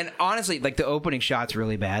 And honestly, like the opening shot's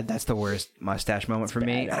really bad. That's the worst mustache moment for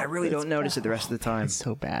me. And I really don't notice it the rest of the time. It's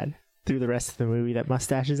so bad. Through the rest of the movie, that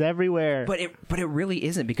mustache is everywhere. But it really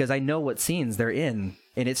isn't, because I know what scenes they're in,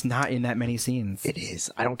 and it's not in that many scenes. it is.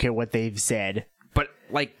 I don't care what they've said. But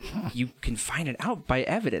like, you can find it out by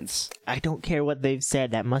evidence. I don't care what they've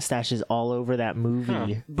said. That mustache is all over that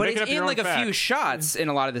movie. But Making it's up your in own like a few facts. shots in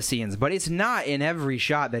a lot of the scenes. But it's not in every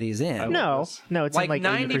shot that he's in. No, no, it's like in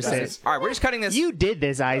like 90%. 80%. All right, we're just cutting this. You did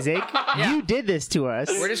this, Isaac. You did this to us.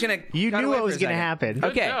 We're just gonna. You cut knew away what for was a going to second. happen.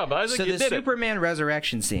 Okay, job, Isaac, so you the did it. Superman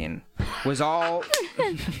resurrection scene was all.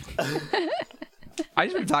 I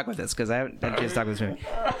just want to talk about this because I haven't had a chance to talk about this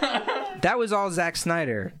movie. That was all Zack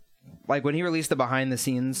Snyder. Like when he released the behind the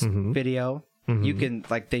scenes video, you can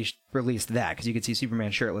like they released that because you could see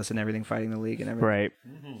Superman shirtless and everything fighting the League and everything. Right.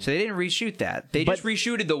 So they didn't reshoot that. They just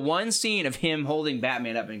reshooted the one scene of him holding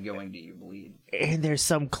Batman up and going, "Do you bleed?" And there's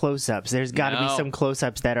some close-ups. There's got to be No. some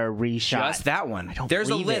close-ups that are reshot. Just that one. don't There's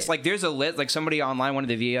a believe list. it. Like there's a list. Like somebody online, one of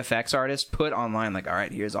the VFX artists, put online like, "All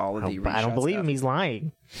right, here's all of the." But I don't reshot believe stuff. him. He's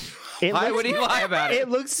lying. It Why looks- would he lie about it? It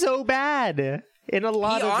looks so bad in a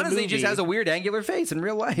lot He of the honestly just movie. has a weird angular face in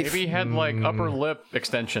real life. Maybe he had like upper lip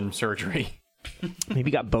extension surgery. Maybe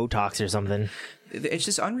he got Botox or something. It's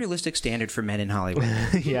just unrealistic standard for men in Hollywood.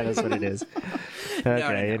 Yeah, that's what it is. Okay, No, no,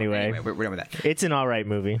 no. anyway. We're done with that. It's an all right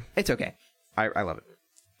movie. It's okay. I love it,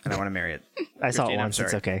 and I want to marry it. I saw it Christine, I'm once.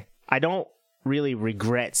 It's sorry. okay. I don't really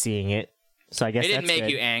regret seeing it, so I guess It didn't that's make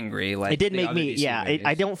good. you angry. Like It did the make other me. DC Yeah, movies.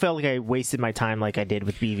 I don't feel like I wasted my time like I did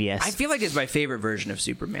with BVS. I feel like it's my favorite version of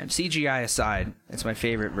Superman. CGI aside, it's my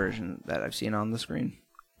favorite version that I've seen on the screen.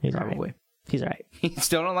 He's all right. Probably. He's all right.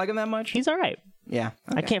 Still don't like him that much? He's all right. Yeah.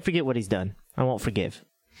 I okay. can't forget what he's done. I won't forgive.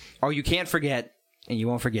 Oh, you can't forget, and you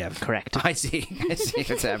won't forgive. Correct. I see. I see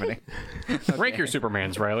what's happening. Rank your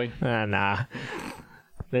Supermans, Riley. Nah.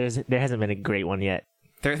 There hasn't been a great one yet.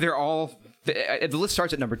 They're all. The list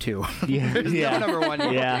starts at number 2. Yeah, No yeah, number 1. Yet, to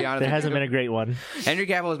be yeah. honest There with hasn't you. been a great one. Henry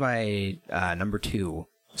Cavill is my number 2.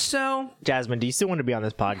 So Jasmine, do you still want to be on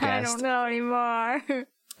this podcast? I don't know anymore.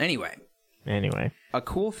 anyway, Anyway, a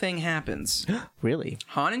cool thing happens. really?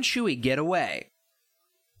 Han and Chewie get away.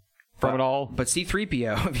 From it all. But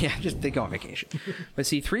C-3PO, yeah, just they go on vacation. But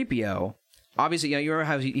C-3PO, obviously, you know, you remember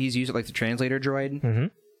how he's used like the translator droid? Mm-hmm.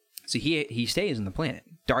 So he stays on the planet.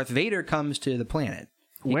 Darth Vader comes to the planet.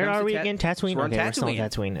 He Where comes are to we again? Tatooine? So we're on Okay, we're still on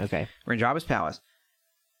Tatooine. Tatooine. Okay. We're in Jabba's palace.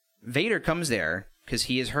 Vader comes there because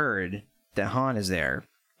he has heard that Han is there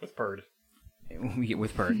With Bird.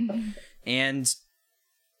 with Bert. And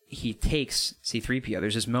he takes C-3PO.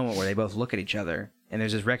 There's this moment where they both look at each other, and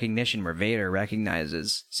there's this recognition where Vader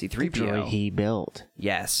recognizes C-3PO. Droid he built.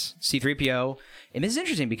 Yes, C-3PO. And this is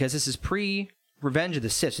interesting because this is pre-Revenge of the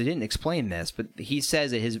Sith. So they didn't explain this, but he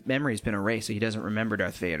says that his memory's been erased, so he doesn't remember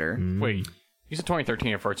Darth Vader. Wait, you said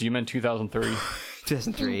 2013 at first. You meant 2003?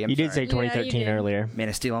 2003. You did say 2013 did. earlier. Man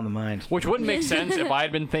of Steel on the mind. Which wouldn't make sense if I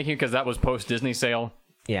had been thinking, because that was post-Disney sale.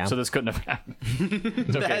 Yeah. So this couldn't have happened.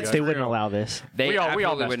 It's okay, guys. They wouldn't allow this. They We all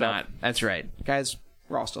absolutely messed would up. not. That's right. Guys,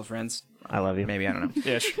 we're all still friends. I love you. Maybe, I don't know.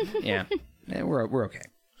 Ish. Yeah. Yeah, we're okay.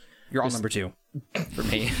 You're all number 2 for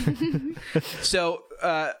me. So,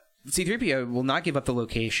 C-3PO will not give up the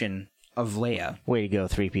location of Leia, Way to go,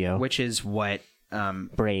 3PO. which is what...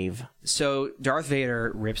 Brave. So Darth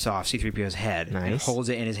Vader rips off C-3PO's head and Nice. holds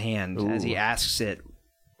it in his hand as he asks it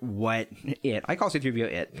what it... I call C-3PO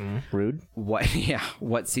it. Rude. What, yeah,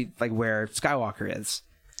 like where Skywalker is.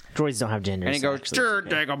 Droids don't have genders. And he goes, actually. "Sure,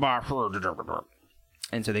 Dagobah."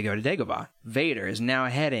 And so they go to Dagobah. Vader is now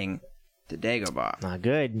heading to Dagobah. Not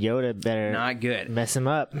good. Yoda better Not good. mess him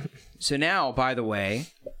up. So now, by the way,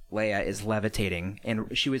 Leia is levitating,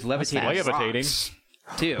 and she was levitating. fast. Levitating. rocks,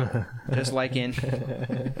 too, just like in.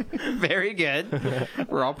 Very good.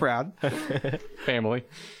 We're all proud. Family.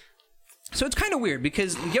 So it's kind of weird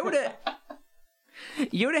because Yoda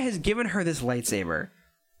has given her this lightsaber,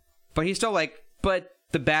 but he's still like, but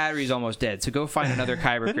the battery's almost dead, so go find another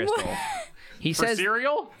kyber crystal. He For says,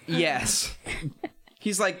 cereal? yes.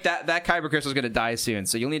 He's like, that kyber crystal's going to die soon,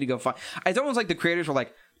 so you'll need to go find... It's almost like the creators were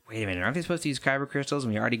like, wait a minute, aren't they supposed to use kyber crystals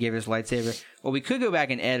and we already gave her this lightsaber? Well, we could go back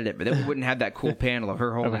and edit it, but then we wouldn't have that cool panel of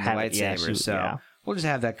her holding the lightsaber. So we'll just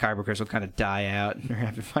have that kyber crystal kind of die out and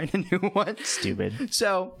have to find a new one. Stupid.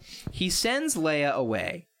 So he sends Leia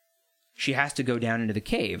away. She has to go down into the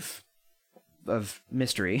cave of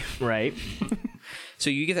mystery. Right. So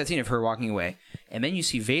you get that scene of her walking away, and then you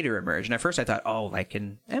see Vader emerge. And at first I thought, oh, like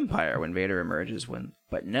in Empire when Vader emerges.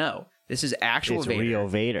 But no, this is actual It's Vader. real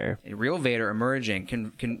Vader. A real Vader emerging,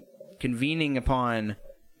 convening upon,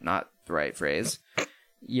 not the right phrase,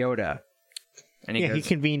 Yoda. And he Yeah, goes, he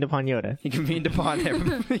convened upon Yoda. he convened upon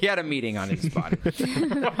him. He had a meeting on his body.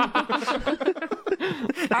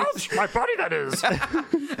 Ouch! My body, that is.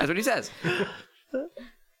 That's what he says.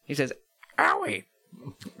 He says, owie.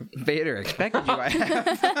 Vader, expected you.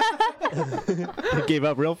 He gave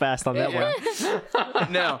up real fast on that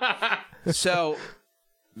one. No. So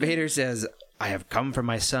Vader says, I have come for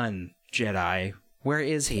my son, Jedi. Where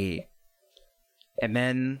is he? And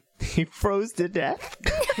then He froze to death.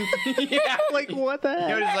 yeah, Like, what the heck?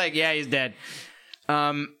 Yoda's like, yeah, he's dead.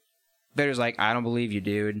 Vader's like, I don't believe you,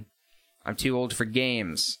 dude. I'm too old for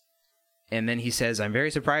games. And then he says, I'm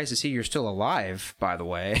very surprised to see you're still alive, by the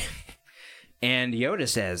way. And Yoda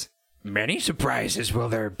says, many surprises will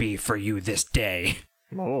there be for you this day.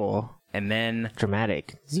 Oh, And then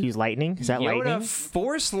dramatic. Does he use lightning? Is that Yoda lightning?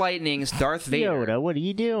 force lightnings Darth Vader. Yoda, what are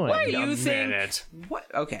you doing? What do you think? Minute. What?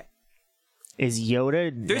 Okay. Is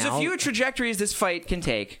Yoda There's now... a few trajectories this fight can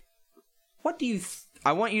take. What do you...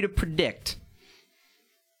 I want you to predict.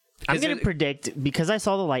 I'm Is going to it- predict, because I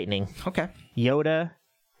saw the lightning, Okay. Yoda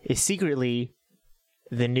is secretly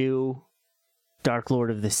the new Dark Lord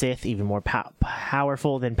of the Sith, even more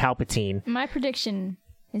powerful than Palpatine. My prediction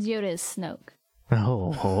is Yoda is Snoke.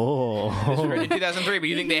 Oh. This was written in 2003, but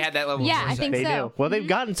you think they had that level Yeah, of I think They so. do. Well, they've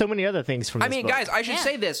gotten so many other things from this I mean, book. guys, I should Yeah.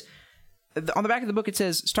 say this. On the back of the book, it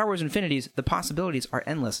says Star Wars Infinities, the possibilities are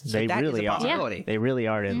endless. So They that is really a are. possibility. They really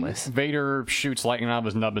are endless. Vader shoots lightning out of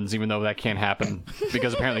his nubbins, even though that can't happen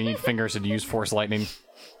because apparently you need fingers to use Force lightning,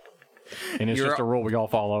 and it's You're- just a rule we all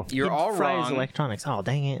follow. You're He all fries wrong, electronics. Oh,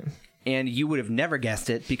 dang it. and you would have never guessed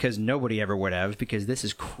it because nobody ever would have, because this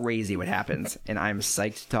is crazy what happens, and I'm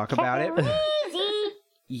psyched to talk about it.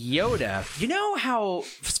 Yoda, you know how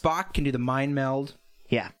Spock can do the mind meld?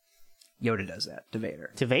 Yeah. Yoda does that to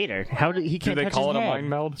Vader. To Vader. How did he Do can't they touch call it his a head. mind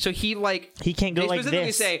meld? So he He can't go they like specifically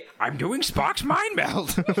this. say, I'm doing Spock's mind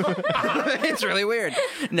meld. It's really weird.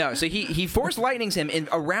 No, so he force lightnings him, and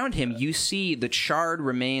around him you see the charred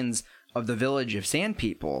remains of the village of Sand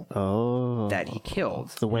People Oh. that he killed.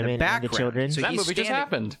 The women in the and the background. children. So That he's movie just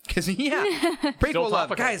happened. Because yeah, prequel Still love,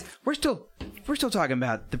 topical. guys. We're still talking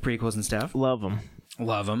about the prequels and stuff. Love him.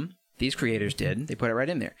 Love them. These creators did. They put it right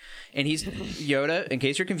in there. And he's Yoda, in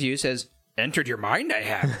case you're confused, says, entered your mind I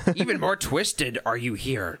have. Even more twisted are you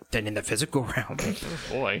here than in the physical realm.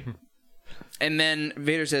 Boy. And then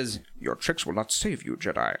Vader says, your tricks will not save you,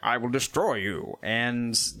 Jedi. I will destroy you.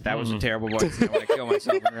 And that was a terrible voice. I want to kill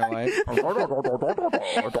myself in real life.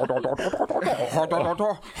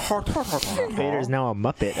 Vader's now a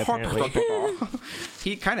Muppet, apparently.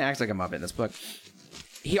 He kind of acts like a Muppet in this book.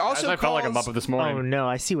 He also I felt like a calls- Muppet this morning. Oh no,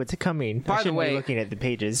 I see what's coming. By I the shouldn't way- be looking at the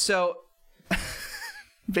pages. So,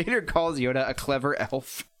 Vader calls Yoda a clever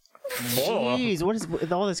elf. Jeez, what is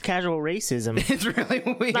with all this casual racism? It's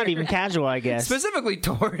really weird. Not even casual, I guess. Specifically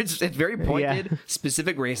towards, it's very pointed, Yeah.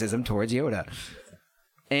 specific racism towards Yoda.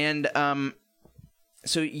 And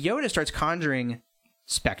so Yoda starts conjuring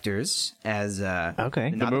specters as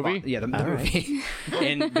Okay. not The movie? the movie.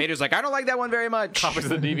 And Vader's like, I don't like that one very much. Copies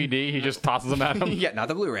of the DVD, he just tosses them at him. Yeah, not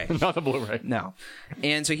the Blu-ray. Not the Blu-ray. No.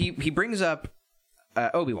 And so he brings up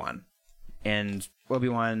Obi-Wan. And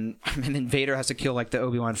Obi-Wan, and then Vader has to kill like the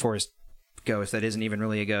Obi-Wan Force ghost that isn't even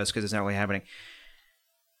really a ghost because it's not really happening.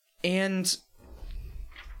 And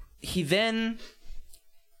he then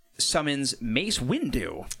summons Mace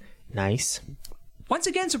Windu. Nice. Once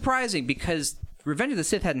again, surprising because Revenge of the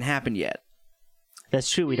Sith hadn't happened yet. That's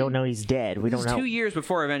true. We don't know he's dead. We This don't is know. 2 years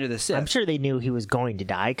before Revenge of the Sith. I'm sure they knew he was going to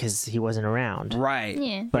die because he wasn't around. Right.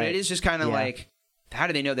 Yeah. But it is just kind of yeah. like, how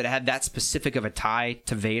do they know that it had that specific of a tie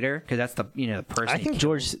to Vader? Because that's the the person. I he think killed.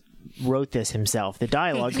 George wrote this himself. The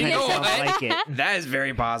dialogue kind of know sounds what? like it. That is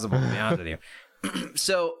very possible, to be honest with you.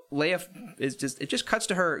 So Leia it just cuts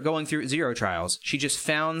to her going through Zero trials. She just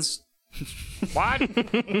founds What?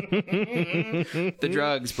 the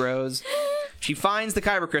drugs, bros. She finds the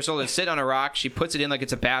kyber crystal that's sit on a rock. She puts it in like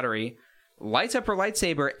it's a battery, lights up her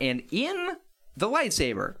lightsaber, and in the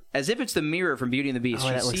lightsaber, as if it's the mirror from Beauty and the Beast, Oh,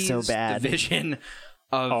 she that looks sees so bad. the vision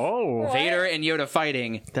of Vader and Yoda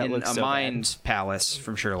fighting That in looks a so mind palace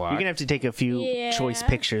from Sherlock. You're gonna have to take a few choice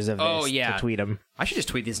pictures of this to tweet them. I should just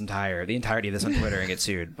tweet the entirety of this on Twitter and get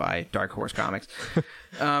sued by Dark Horse Comics.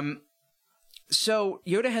 So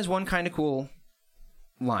Yoda has one kind of cool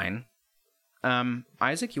line.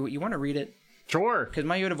 Isaac, you want to read it? Sure. Because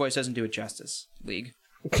my Yoda voice doesn't do it justice. League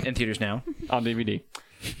in theaters now. On DVD.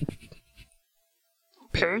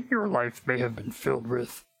 Pain your life may have been filled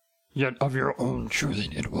with, yet of your own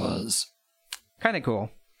choosing it was. Kind of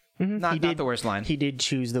cool. Not the worst line. He did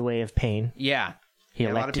choose the way of pain. Yeah. He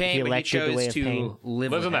a lot of pain, he but he elected the way chose of to pain.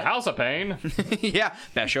 live Lives with in the it. House of Pain. Yeah,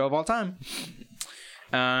 best show of all time.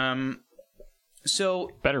 So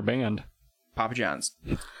Better band. Papa John's.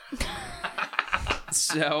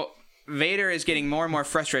 So Vader is getting more and more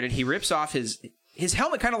frustrated. He rips off his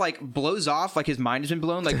helmet, kind of like blows off, like his mind has been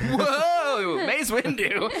blown. Like, whoa, Mace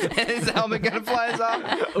Windu, and his helmet kind of flies off,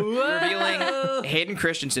 revealing Hayden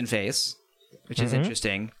Christensen face, which is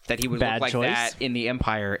interesting that he would Bad look like choice. that in the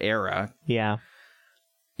Empire era. Yeah.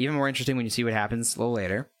 Even more interesting when you see what happens a little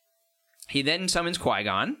later. He then summons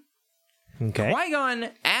Qui-Gon. Okay. Qui-Gon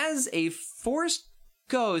as a Force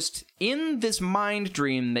ghost in this mind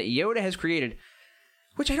dream that Yoda has created,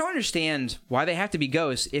 which I don't understand why they have to be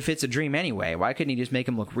ghosts if it's a dream anyway. Why couldn't he just make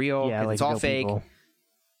them look real? Yeah, 'Cause like it's all real fake. people.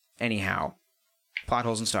 Anyhow, plot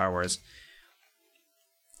holes in Star Wars.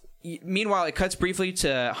 Meanwhile, it cuts briefly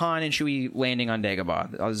to Han and Chewie landing on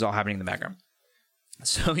Dagobah. This is all happening in the background.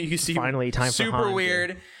 So you see Finally, time for super Han to-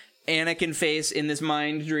 weird Anakin face in this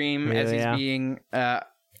mind dream as he's Yeah. being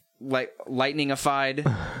like lightningified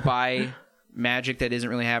by magic that isn't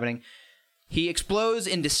really happening. He explodes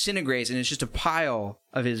and disintegrates, and it's just a pile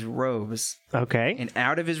of his robes. Okay. And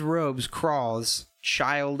out of his robes crawls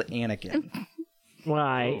child Anakin.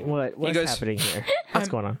 Why? What's goes, happening here? What's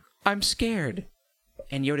going on? I'm scared.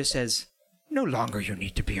 And Yoda says, no longer you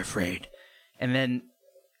need to be afraid. And then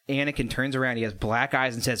Anakin turns around, he has black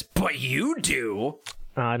eyes and says, but you do.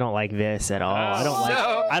 Oh, I don't like this at all. I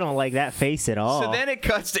So- don't like that face at all. So then it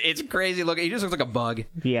cuts to, it's crazy looking. He just looks like a bug.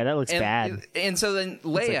 yeah, that looks And, bad. and so then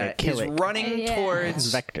like Leia a kill is it. running Yeah.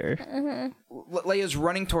 towards Vector. Leia's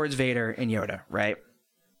running towards Vader and Yoda, right?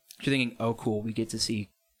 She's thinking, oh cool, we get to see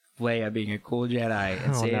Leia being a cool Jedi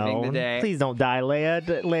and Oh saving no! the day. Please don't die, Leia.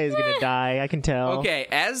 Leia's gonna die. I can tell. Okay,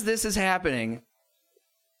 as this is happening,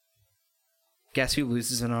 guess who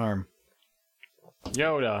loses an arm?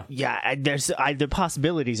 Yoda. Yeah, the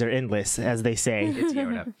possibilities are endless, as they say. It's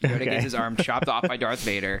Yoda. Yoda Okay. gets his arm chopped off by Darth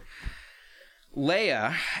Vader.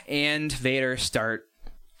 Leia and Vader start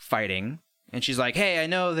fighting, and she's like, hey, I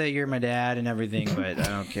know that you're my dad and everything, but I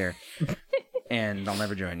don't care. And I'll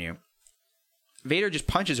never join you. Vader just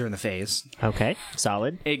punches her in the face. Okay,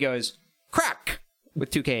 solid, It goes, crack, with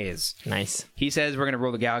 2 Ks. nice. He says we're going to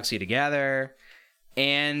rule the galaxy together.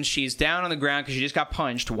 And she's down on the ground because she just got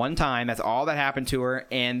punched one time. That's all that happened to her.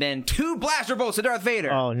 And then 2 blaster bolts to Darth Vader.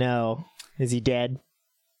 Oh no, is he dead?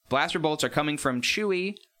 Blaster bolts are coming from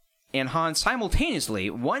Chewie and Han simultaneously.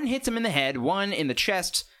 One hits him in the head, one in the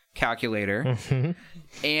chest calculator.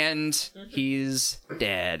 And he's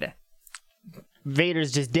dead.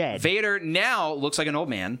 Vader's just dead. Vader now looks like an old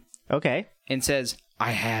man Okay, and says,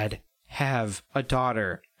 I have a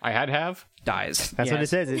daughter. I have. Dies. that's what it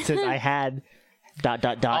says. It says I had ...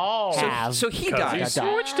 Oh. have. So he Because he dies.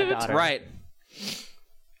 switched it. daughter. Right.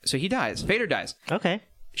 So he dies. Vader dies. Okay.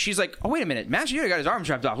 She's like, oh, wait a minute. Master Yoda got his arm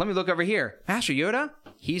chopped off. Let me look over here. Master Yoda?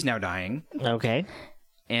 He's now dying. Okay.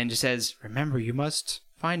 And just says, remember, you must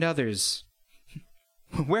find others.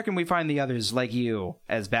 Where can we find the others like you?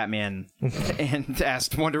 As Batman and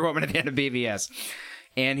asked Wonder Woman at the end of BVS.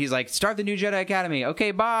 And he's like, start the new Jedi Academy.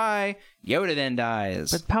 Okay, bye. Yoda then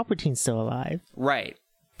dies. But Palpatine's still alive. Right.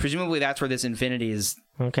 Presumably that's where this infinity is.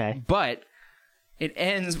 Okay. But it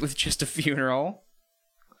ends with just a funeral.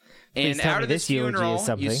 Please And tell out me of this this eulogy is funeral,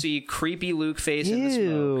 something. you see creepy Luke face in the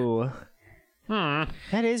smoke. Ew.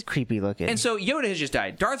 That is creepy looking. And so Yoda has just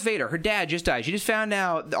died. Darth Vader, her dad, just died. She just found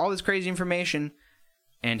out all this crazy information,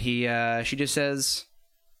 and she just says,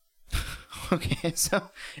 okay, so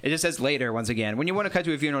it just says later once again. When you want to cut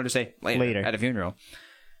to a funeral, just say later. At a funeral.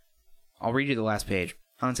 I'll read you the last page.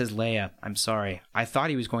 Han says, Leia, I'm sorry. I thought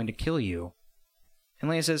he was going to kill you. And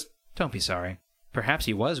Leia says, don't be sorry. Perhaps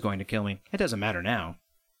he was going to kill me. It doesn't matter now.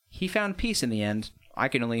 He found peace in the end. I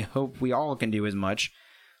can only hope we all can do as much.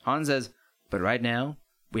 Han says, but right now,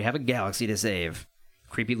 we have a galaxy to save.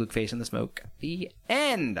 Creepy Luke face in the smoke. The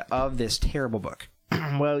end of this terrible book.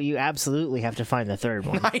 well, you absolutely have to find the third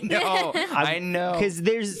one. I know. I know. Because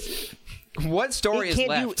there's... What story is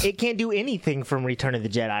left? It can't do anything from Return of the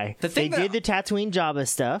Jedi. The thing they that- did the Tatooine Jabba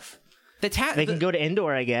stuff. They can go to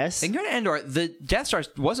Endor, I guess. They can go to Endor. The Death Star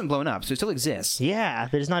wasn't blown up, so it still exists. Yeah,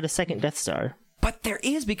 there's not a second Death Star. But there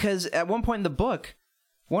is, because at one point in the book,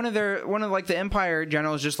 one of the Empire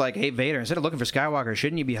generals just like, hey Vader, instead of looking for Skywalker,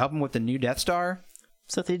 shouldn't you be helping with the new Death Star?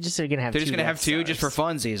 So they just are gonna have. They're just gonna have two just for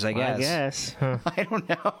funsies, I guess. I guess. Huh. I don't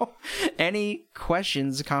know. Any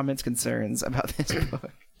questions, comments, concerns about this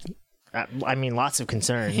book? I mean, lots of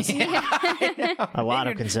concerns. A lot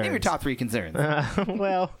of concerns. Name your top 3 concerns.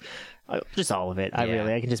 Well, just all of it. I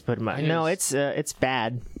can just put them out. No, it's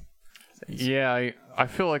bad. Yeah, I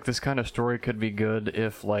feel like this kind of story could be good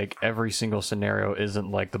if like every single scenario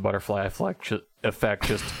isn't like the butterfly effect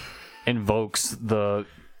just invokes the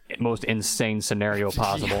most insane scenario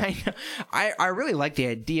possible. Yeah, I really like the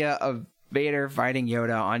idea of Vader fighting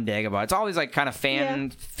Yoda on Dagobah. It's always like kind of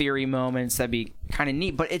fan theory moments that'd be kind of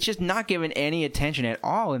neat, but it's just not given any attention at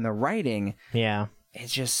all in the writing. Yeah.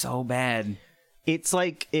 It's just so bad. It's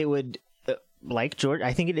like it would, like George,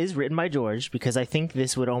 I think it is written by George, because I think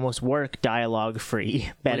this would almost work dialogue free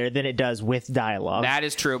better than it does with dialogue. That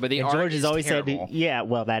is true, but the art George is has always terrible. said, yeah,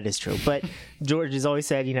 well, that is true. But George has always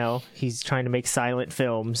said, he's trying to make silent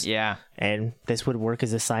films. Yeah. And this would work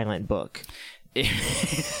as a silent book.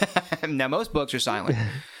 Now, most books are silent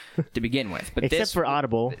to begin with, but except for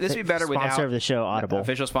Audible. This would be better without sponsor of the show, Audible,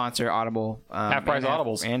 official sponsor, Audible, Half Price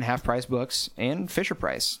Audibles, and Half Price Books, and Fisher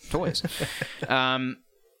Price Toys.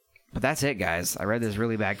 But that's it, guys. I read this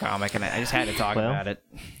really bad comic, and I just had to talk about it.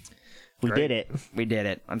 We did it. We did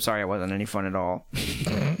it. I'm sorry it wasn't any fun at all.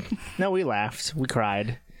 No, we laughed. We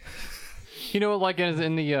cried. You know, like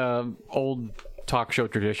in the old talk show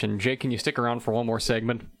tradition, Jake, can you stick around for one more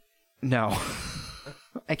segment? No.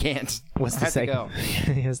 I can't. What's the segment?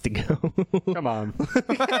 He has to go. Come on.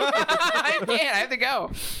 I can't. I have to go.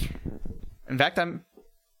 In fact, I'm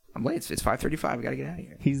late. It's 5:35. We gotta get out of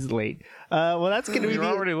here. He's late. Well, that's gonna be You're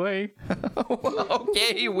already late.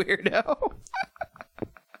 Okay, weirdo.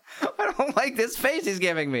 I don't like this face he's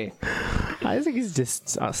giving me. I think he's just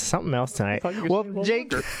something else tonight. Well,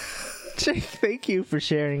 Jake, thank you for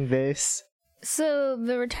sharing this. So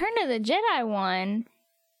the Return of the Jedi one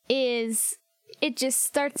it just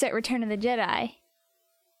starts at Return of the Jedi.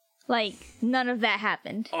 Like, none of that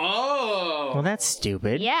happened. Oh. Well, that's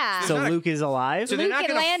stupid. Yeah. So Luke is alive? So Luke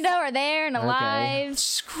and Lando are there and alive.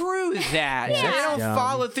 Screw that. Yeah. They don't Dumb.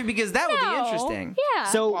 follow through, because that would be interesting. Yeah.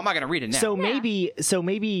 So Well, I'm not going to read it now. So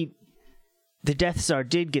maybe the Death Star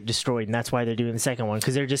did get destroyed, and that's why they're doing the second one,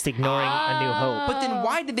 because they're just ignoring A New Hope. But then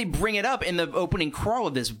why did they bring it up in the opening crawl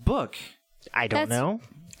of this book? I don't know.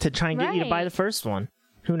 To try and get you to buy the first one.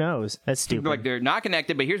 Who knows? That's stupid. Like, they're not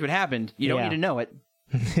connected, but here's what happened. You don't need to know it.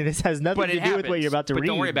 This has nothing to do with what you're about to read.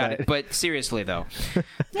 Don't worry about it. But seriously, though,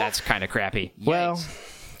 that's kind of crappy. Well,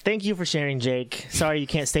 Yikes. thank you for sharing, Jake. Sorry you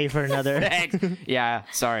can't stay for another. Thanks. Yeah,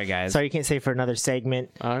 sorry, guys. Sorry you can't stay for another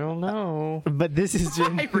segment. I don't know. But this has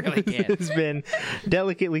been I really can't. This has been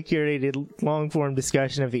delicately curated, long-form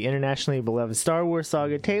discussion of the internationally beloved Star Wars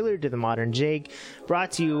saga, tailored to the modern Jake.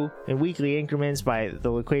 Brought to you in weekly increments by the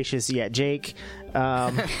loquacious yet Jake,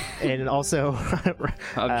 and also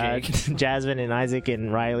Jake. Jasmine and Isaac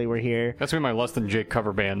and Riley were here. That's been my less than Jake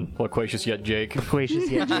cover band, Loquacious Yet Jake. Loquacious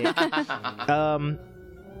yet Jake.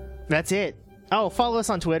 That's it. Oh, follow us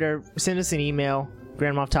on Twitter. Send us an email.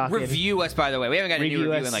 Grand Moff Talking. Review us, by the way. We haven't got a new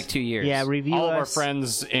review in like 2 years. Yeah, review All us. of our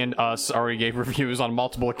friends and us already gave reviews on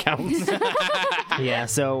multiple accounts. Yeah,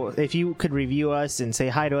 so if you could review us and say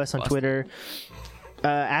hi to us on Twitter,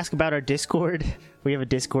 ask about our Discord. We have a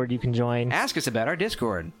Discord you can join. Ask us about our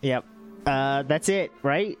Discord. Yep. That's it,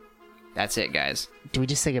 right? That's it, guys. Do we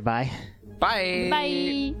just say goodbye? Bye.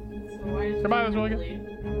 Bye. Goodbye, Miss Mulligan.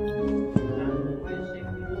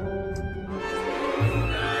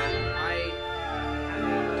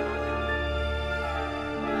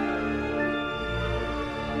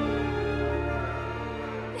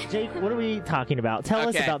 Jake, what are we talking about? Tell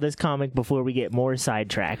us Okay. about this comic before we get more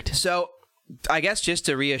sidetracked. So, I guess just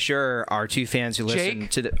to reassure our two fans who listen Jake?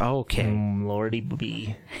 to the... Okay. Lordy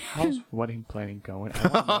bee. How's wedding planning going? I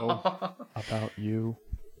want to know about you.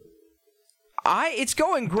 It's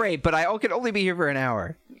going great, but I could only be here for an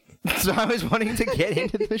hour. So I was wanting to get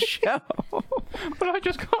into the show. But I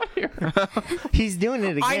just got here. He's doing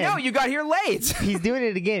it again. I know, you got here late. He's doing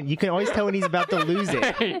it again. You can always tell when he's about to lose it.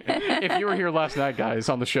 Hey, if you were here last night, guys,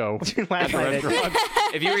 on the show, Last night.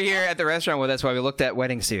 If you were here at the restaurant with us while we looked at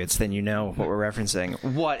wedding suits, then you know what we're referencing.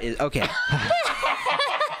 What is... Okay.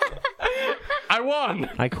 I won.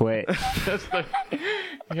 I quit.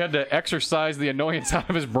 He had to exercise the annoyance out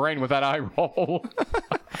of his brain with that eye roll.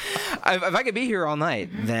 If I could be here all night,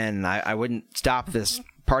 then I wouldn't stop this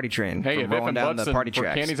party train Hey, from if rolling down the Butson party for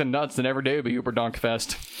tracks. candies and nuts, then every day would be Uber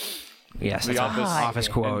Donkfest. Yes, The that's office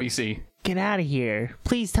quote. NBC. Get out of here!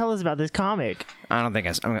 Please tell us about this comic. I don't think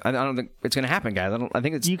it's gonna happen, guys. I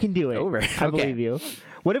think it's You can do it. over. I believe you.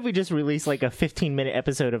 What if we just release like a 15-minute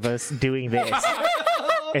episode of us doing this,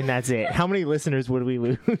 and that's it? How many listeners would we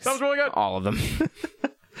lose? That was really good. all of them.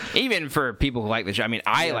 Even for people who like the show. I mean,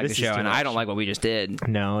 I like the this is show, too and much. I don't like what we just did.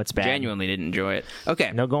 No, it's bad. Genuinely didn't enjoy it.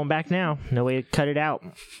 Okay. No going back now. No way to cut it out.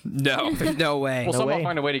 No. There's no way. Well, someone way.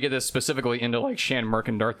 find a way to get this specifically into like Shan Merck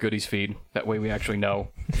and Darth Goody's feed. That way, we actually know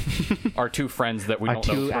our two friends that we Our don't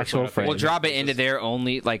know. two personally actual on Facebook. friends. We'll drop it into their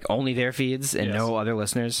only their feeds and Yes. no other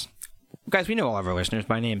listeners. Guys, we know all of our listeners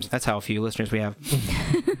by names. That's how few listeners we have.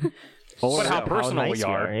 But how personal nice we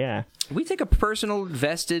are. yeah. We take a personal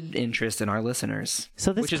vested interest in our listeners.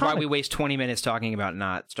 So this which is why comic- we waste 20 minutes talking about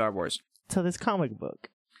not Star Wars. So this comic book.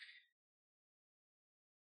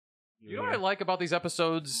 You know what I like about these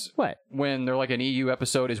episodes? What? When they're like an EU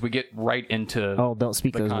episode, is we get right into. Oh, don't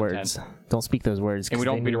speak The those content. words. Don't speak those words. And we 'cause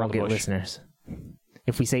don't then beat we around won't the get bush. listeners.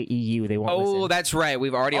 If we say EU, they won't Oh, listen. that's right.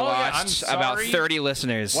 We've already Oh, yeah, lost I'm about sorry. 30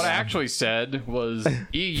 listeners. What I actually said was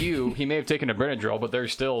EU. He may have taken a Benadryl, but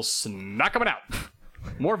there's still not coming out.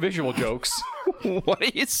 More visual jokes. What are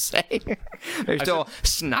you saying? There's still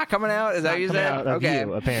snot coming out? Is that what you said? Out of Okay.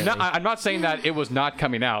 you, apparently, No, I'm not saying that it was not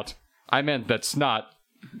coming out. I meant that snot,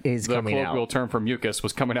 is the coming colloquial out. term for mucus,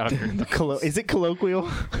 was coming out of your. Is it colloquial?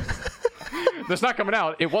 That's not coming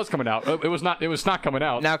out. It was coming out. It was not. It was not coming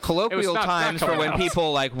out. Now, It was colloquial not times for coming when out.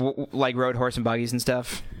 people like rode horse and buggies and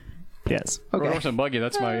stuff. Yes. Road Horse and Buggy.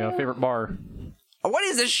 That's my favorite bar. What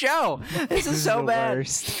is this show? This is so The bad.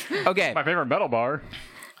 worst. Okay. My favorite metal bar.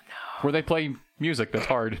 Where they play music that's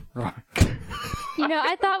hard. You know,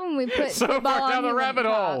 I thought when we put So football far on, down the you wouldn't rabbit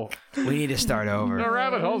talk. hole. We need to start The over.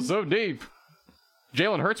 rabbit hole's so deep.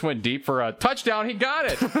 Jalen Hurts went deep for a touchdown. He got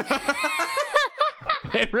it.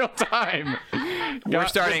 In real time. We're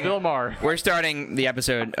starting. Bill Maher. We're starting the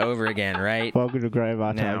episode over again, right? Welcome to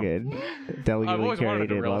Grandma No. Talking, I've delicately always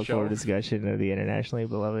wanted a curated real long form show. discussion of the internationally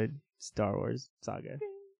beloved Star Wars saga.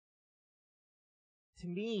 To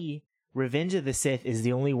me, Revenge of the Sith is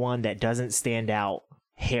the only one that doesn't stand out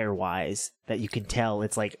hair-wise, that you can tell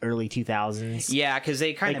it's like early 2000s. Yeah, because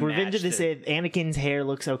they kind Like of Revenge of the Sith, Anakin's hair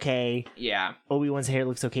looks okay, Yeah. Obi-Wan's hair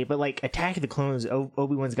looks okay, but like Attack of the Clones,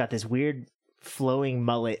 Obi-Wan's got this weird flowing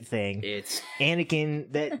mullet thing. It's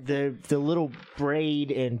Anakin, that the little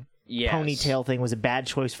braid and yes. ponytail thing was a bad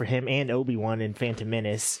choice for him and Obi-Wan in Phantom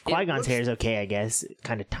Menace. Qui-Gon's looks- hair is okay, I guess,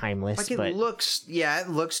 kind of timeless, Like it but looks, it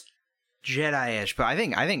looks Jedi-ish, but I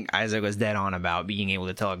think Isaac was dead on about being able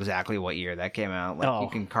to tell exactly what year that came out. Like Oh. you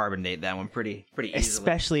can carbon date that one pretty easily.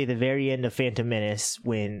 especially at the very end of Phantom Menace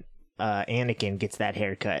when Anakin gets that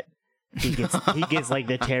haircut. He gets like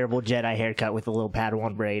the terrible Jedi haircut with the little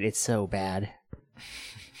Padawan braid. It's so bad.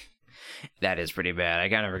 That is pretty bad. I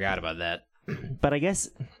kind of forgot about that. But I guess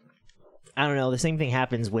I don't know. The same thing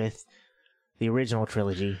happens with the original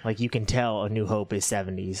trilogy. Like you can tell A New Hope is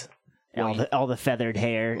 70s. Well, All the feathered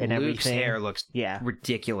hair and Luke's everything. hair looks Yeah.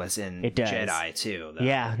 ridiculous in It does. Jedi too. though.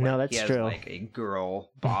 Yeah, no, that's he has, true. Like a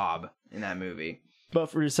girl bob in that movie. But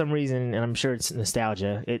for some reason, and I'm sure it's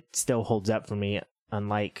nostalgia, it still holds up for me,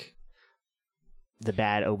 unlike the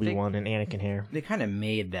bad Obi-Wan and Anakin hair. They kind of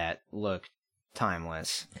made that look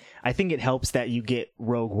timeless. I think it helps that you get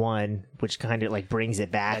Rogue One, which kind of like brings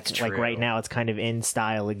it back. That's Like true. right now, it's kind of in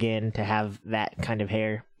style again to have that kind of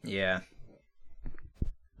hair. Yeah.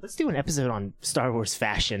 Let's do an episode on Star Wars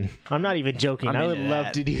fashion. I'm not even joking. I'm I would into love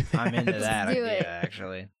that. to do that. I'm into that do idea it.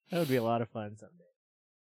 actually. That would be a lot of fun someday.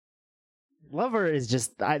 Lover is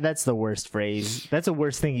just, that's the worst phrase. That's the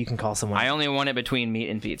worst thing you can call someone. I only want it between meat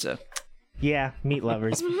and pizza. Yeah, meat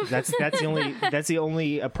lovers. That's the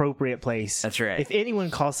only appropriate place. That's right. If anyone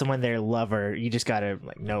calls someone their lover, you just gotta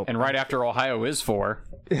like nope. And right after Ohio is for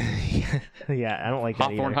Yeah, I don't like that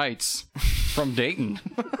Hawthorne either. Heights from Dayton.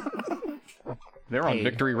 They're on Hey.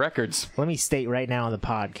 Victory Records. Let me state right now on the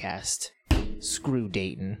podcast: screw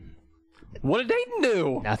Dayton. What did Dayton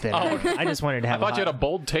do? Nothing. Oh, I just wanted to I have. thought you had a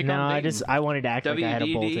bold take No, on Dayton. I wanted to act like I had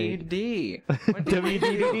a bold take. WDDD.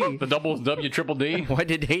 WDDD. The double W triple D. What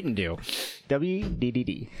did Dayton do?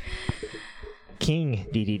 WDDD. King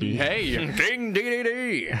DDD. Hey, Ding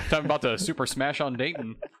DDD. talking about the super smash on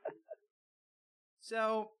Dayton.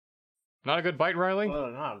 So Not a good bite, Riley?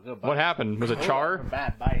 What happened? Was it char?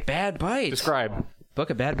 Bad bite. bad bites. Describe. Book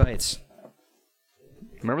of Bad Bites.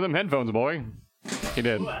 Remember them headphones, boy? He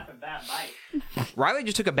did. Riley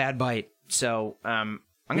just took a bad bite, so I'm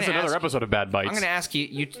This is gonna another ask. episode of Bad Bites. I'm gonna ask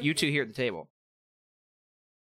you two here at the table.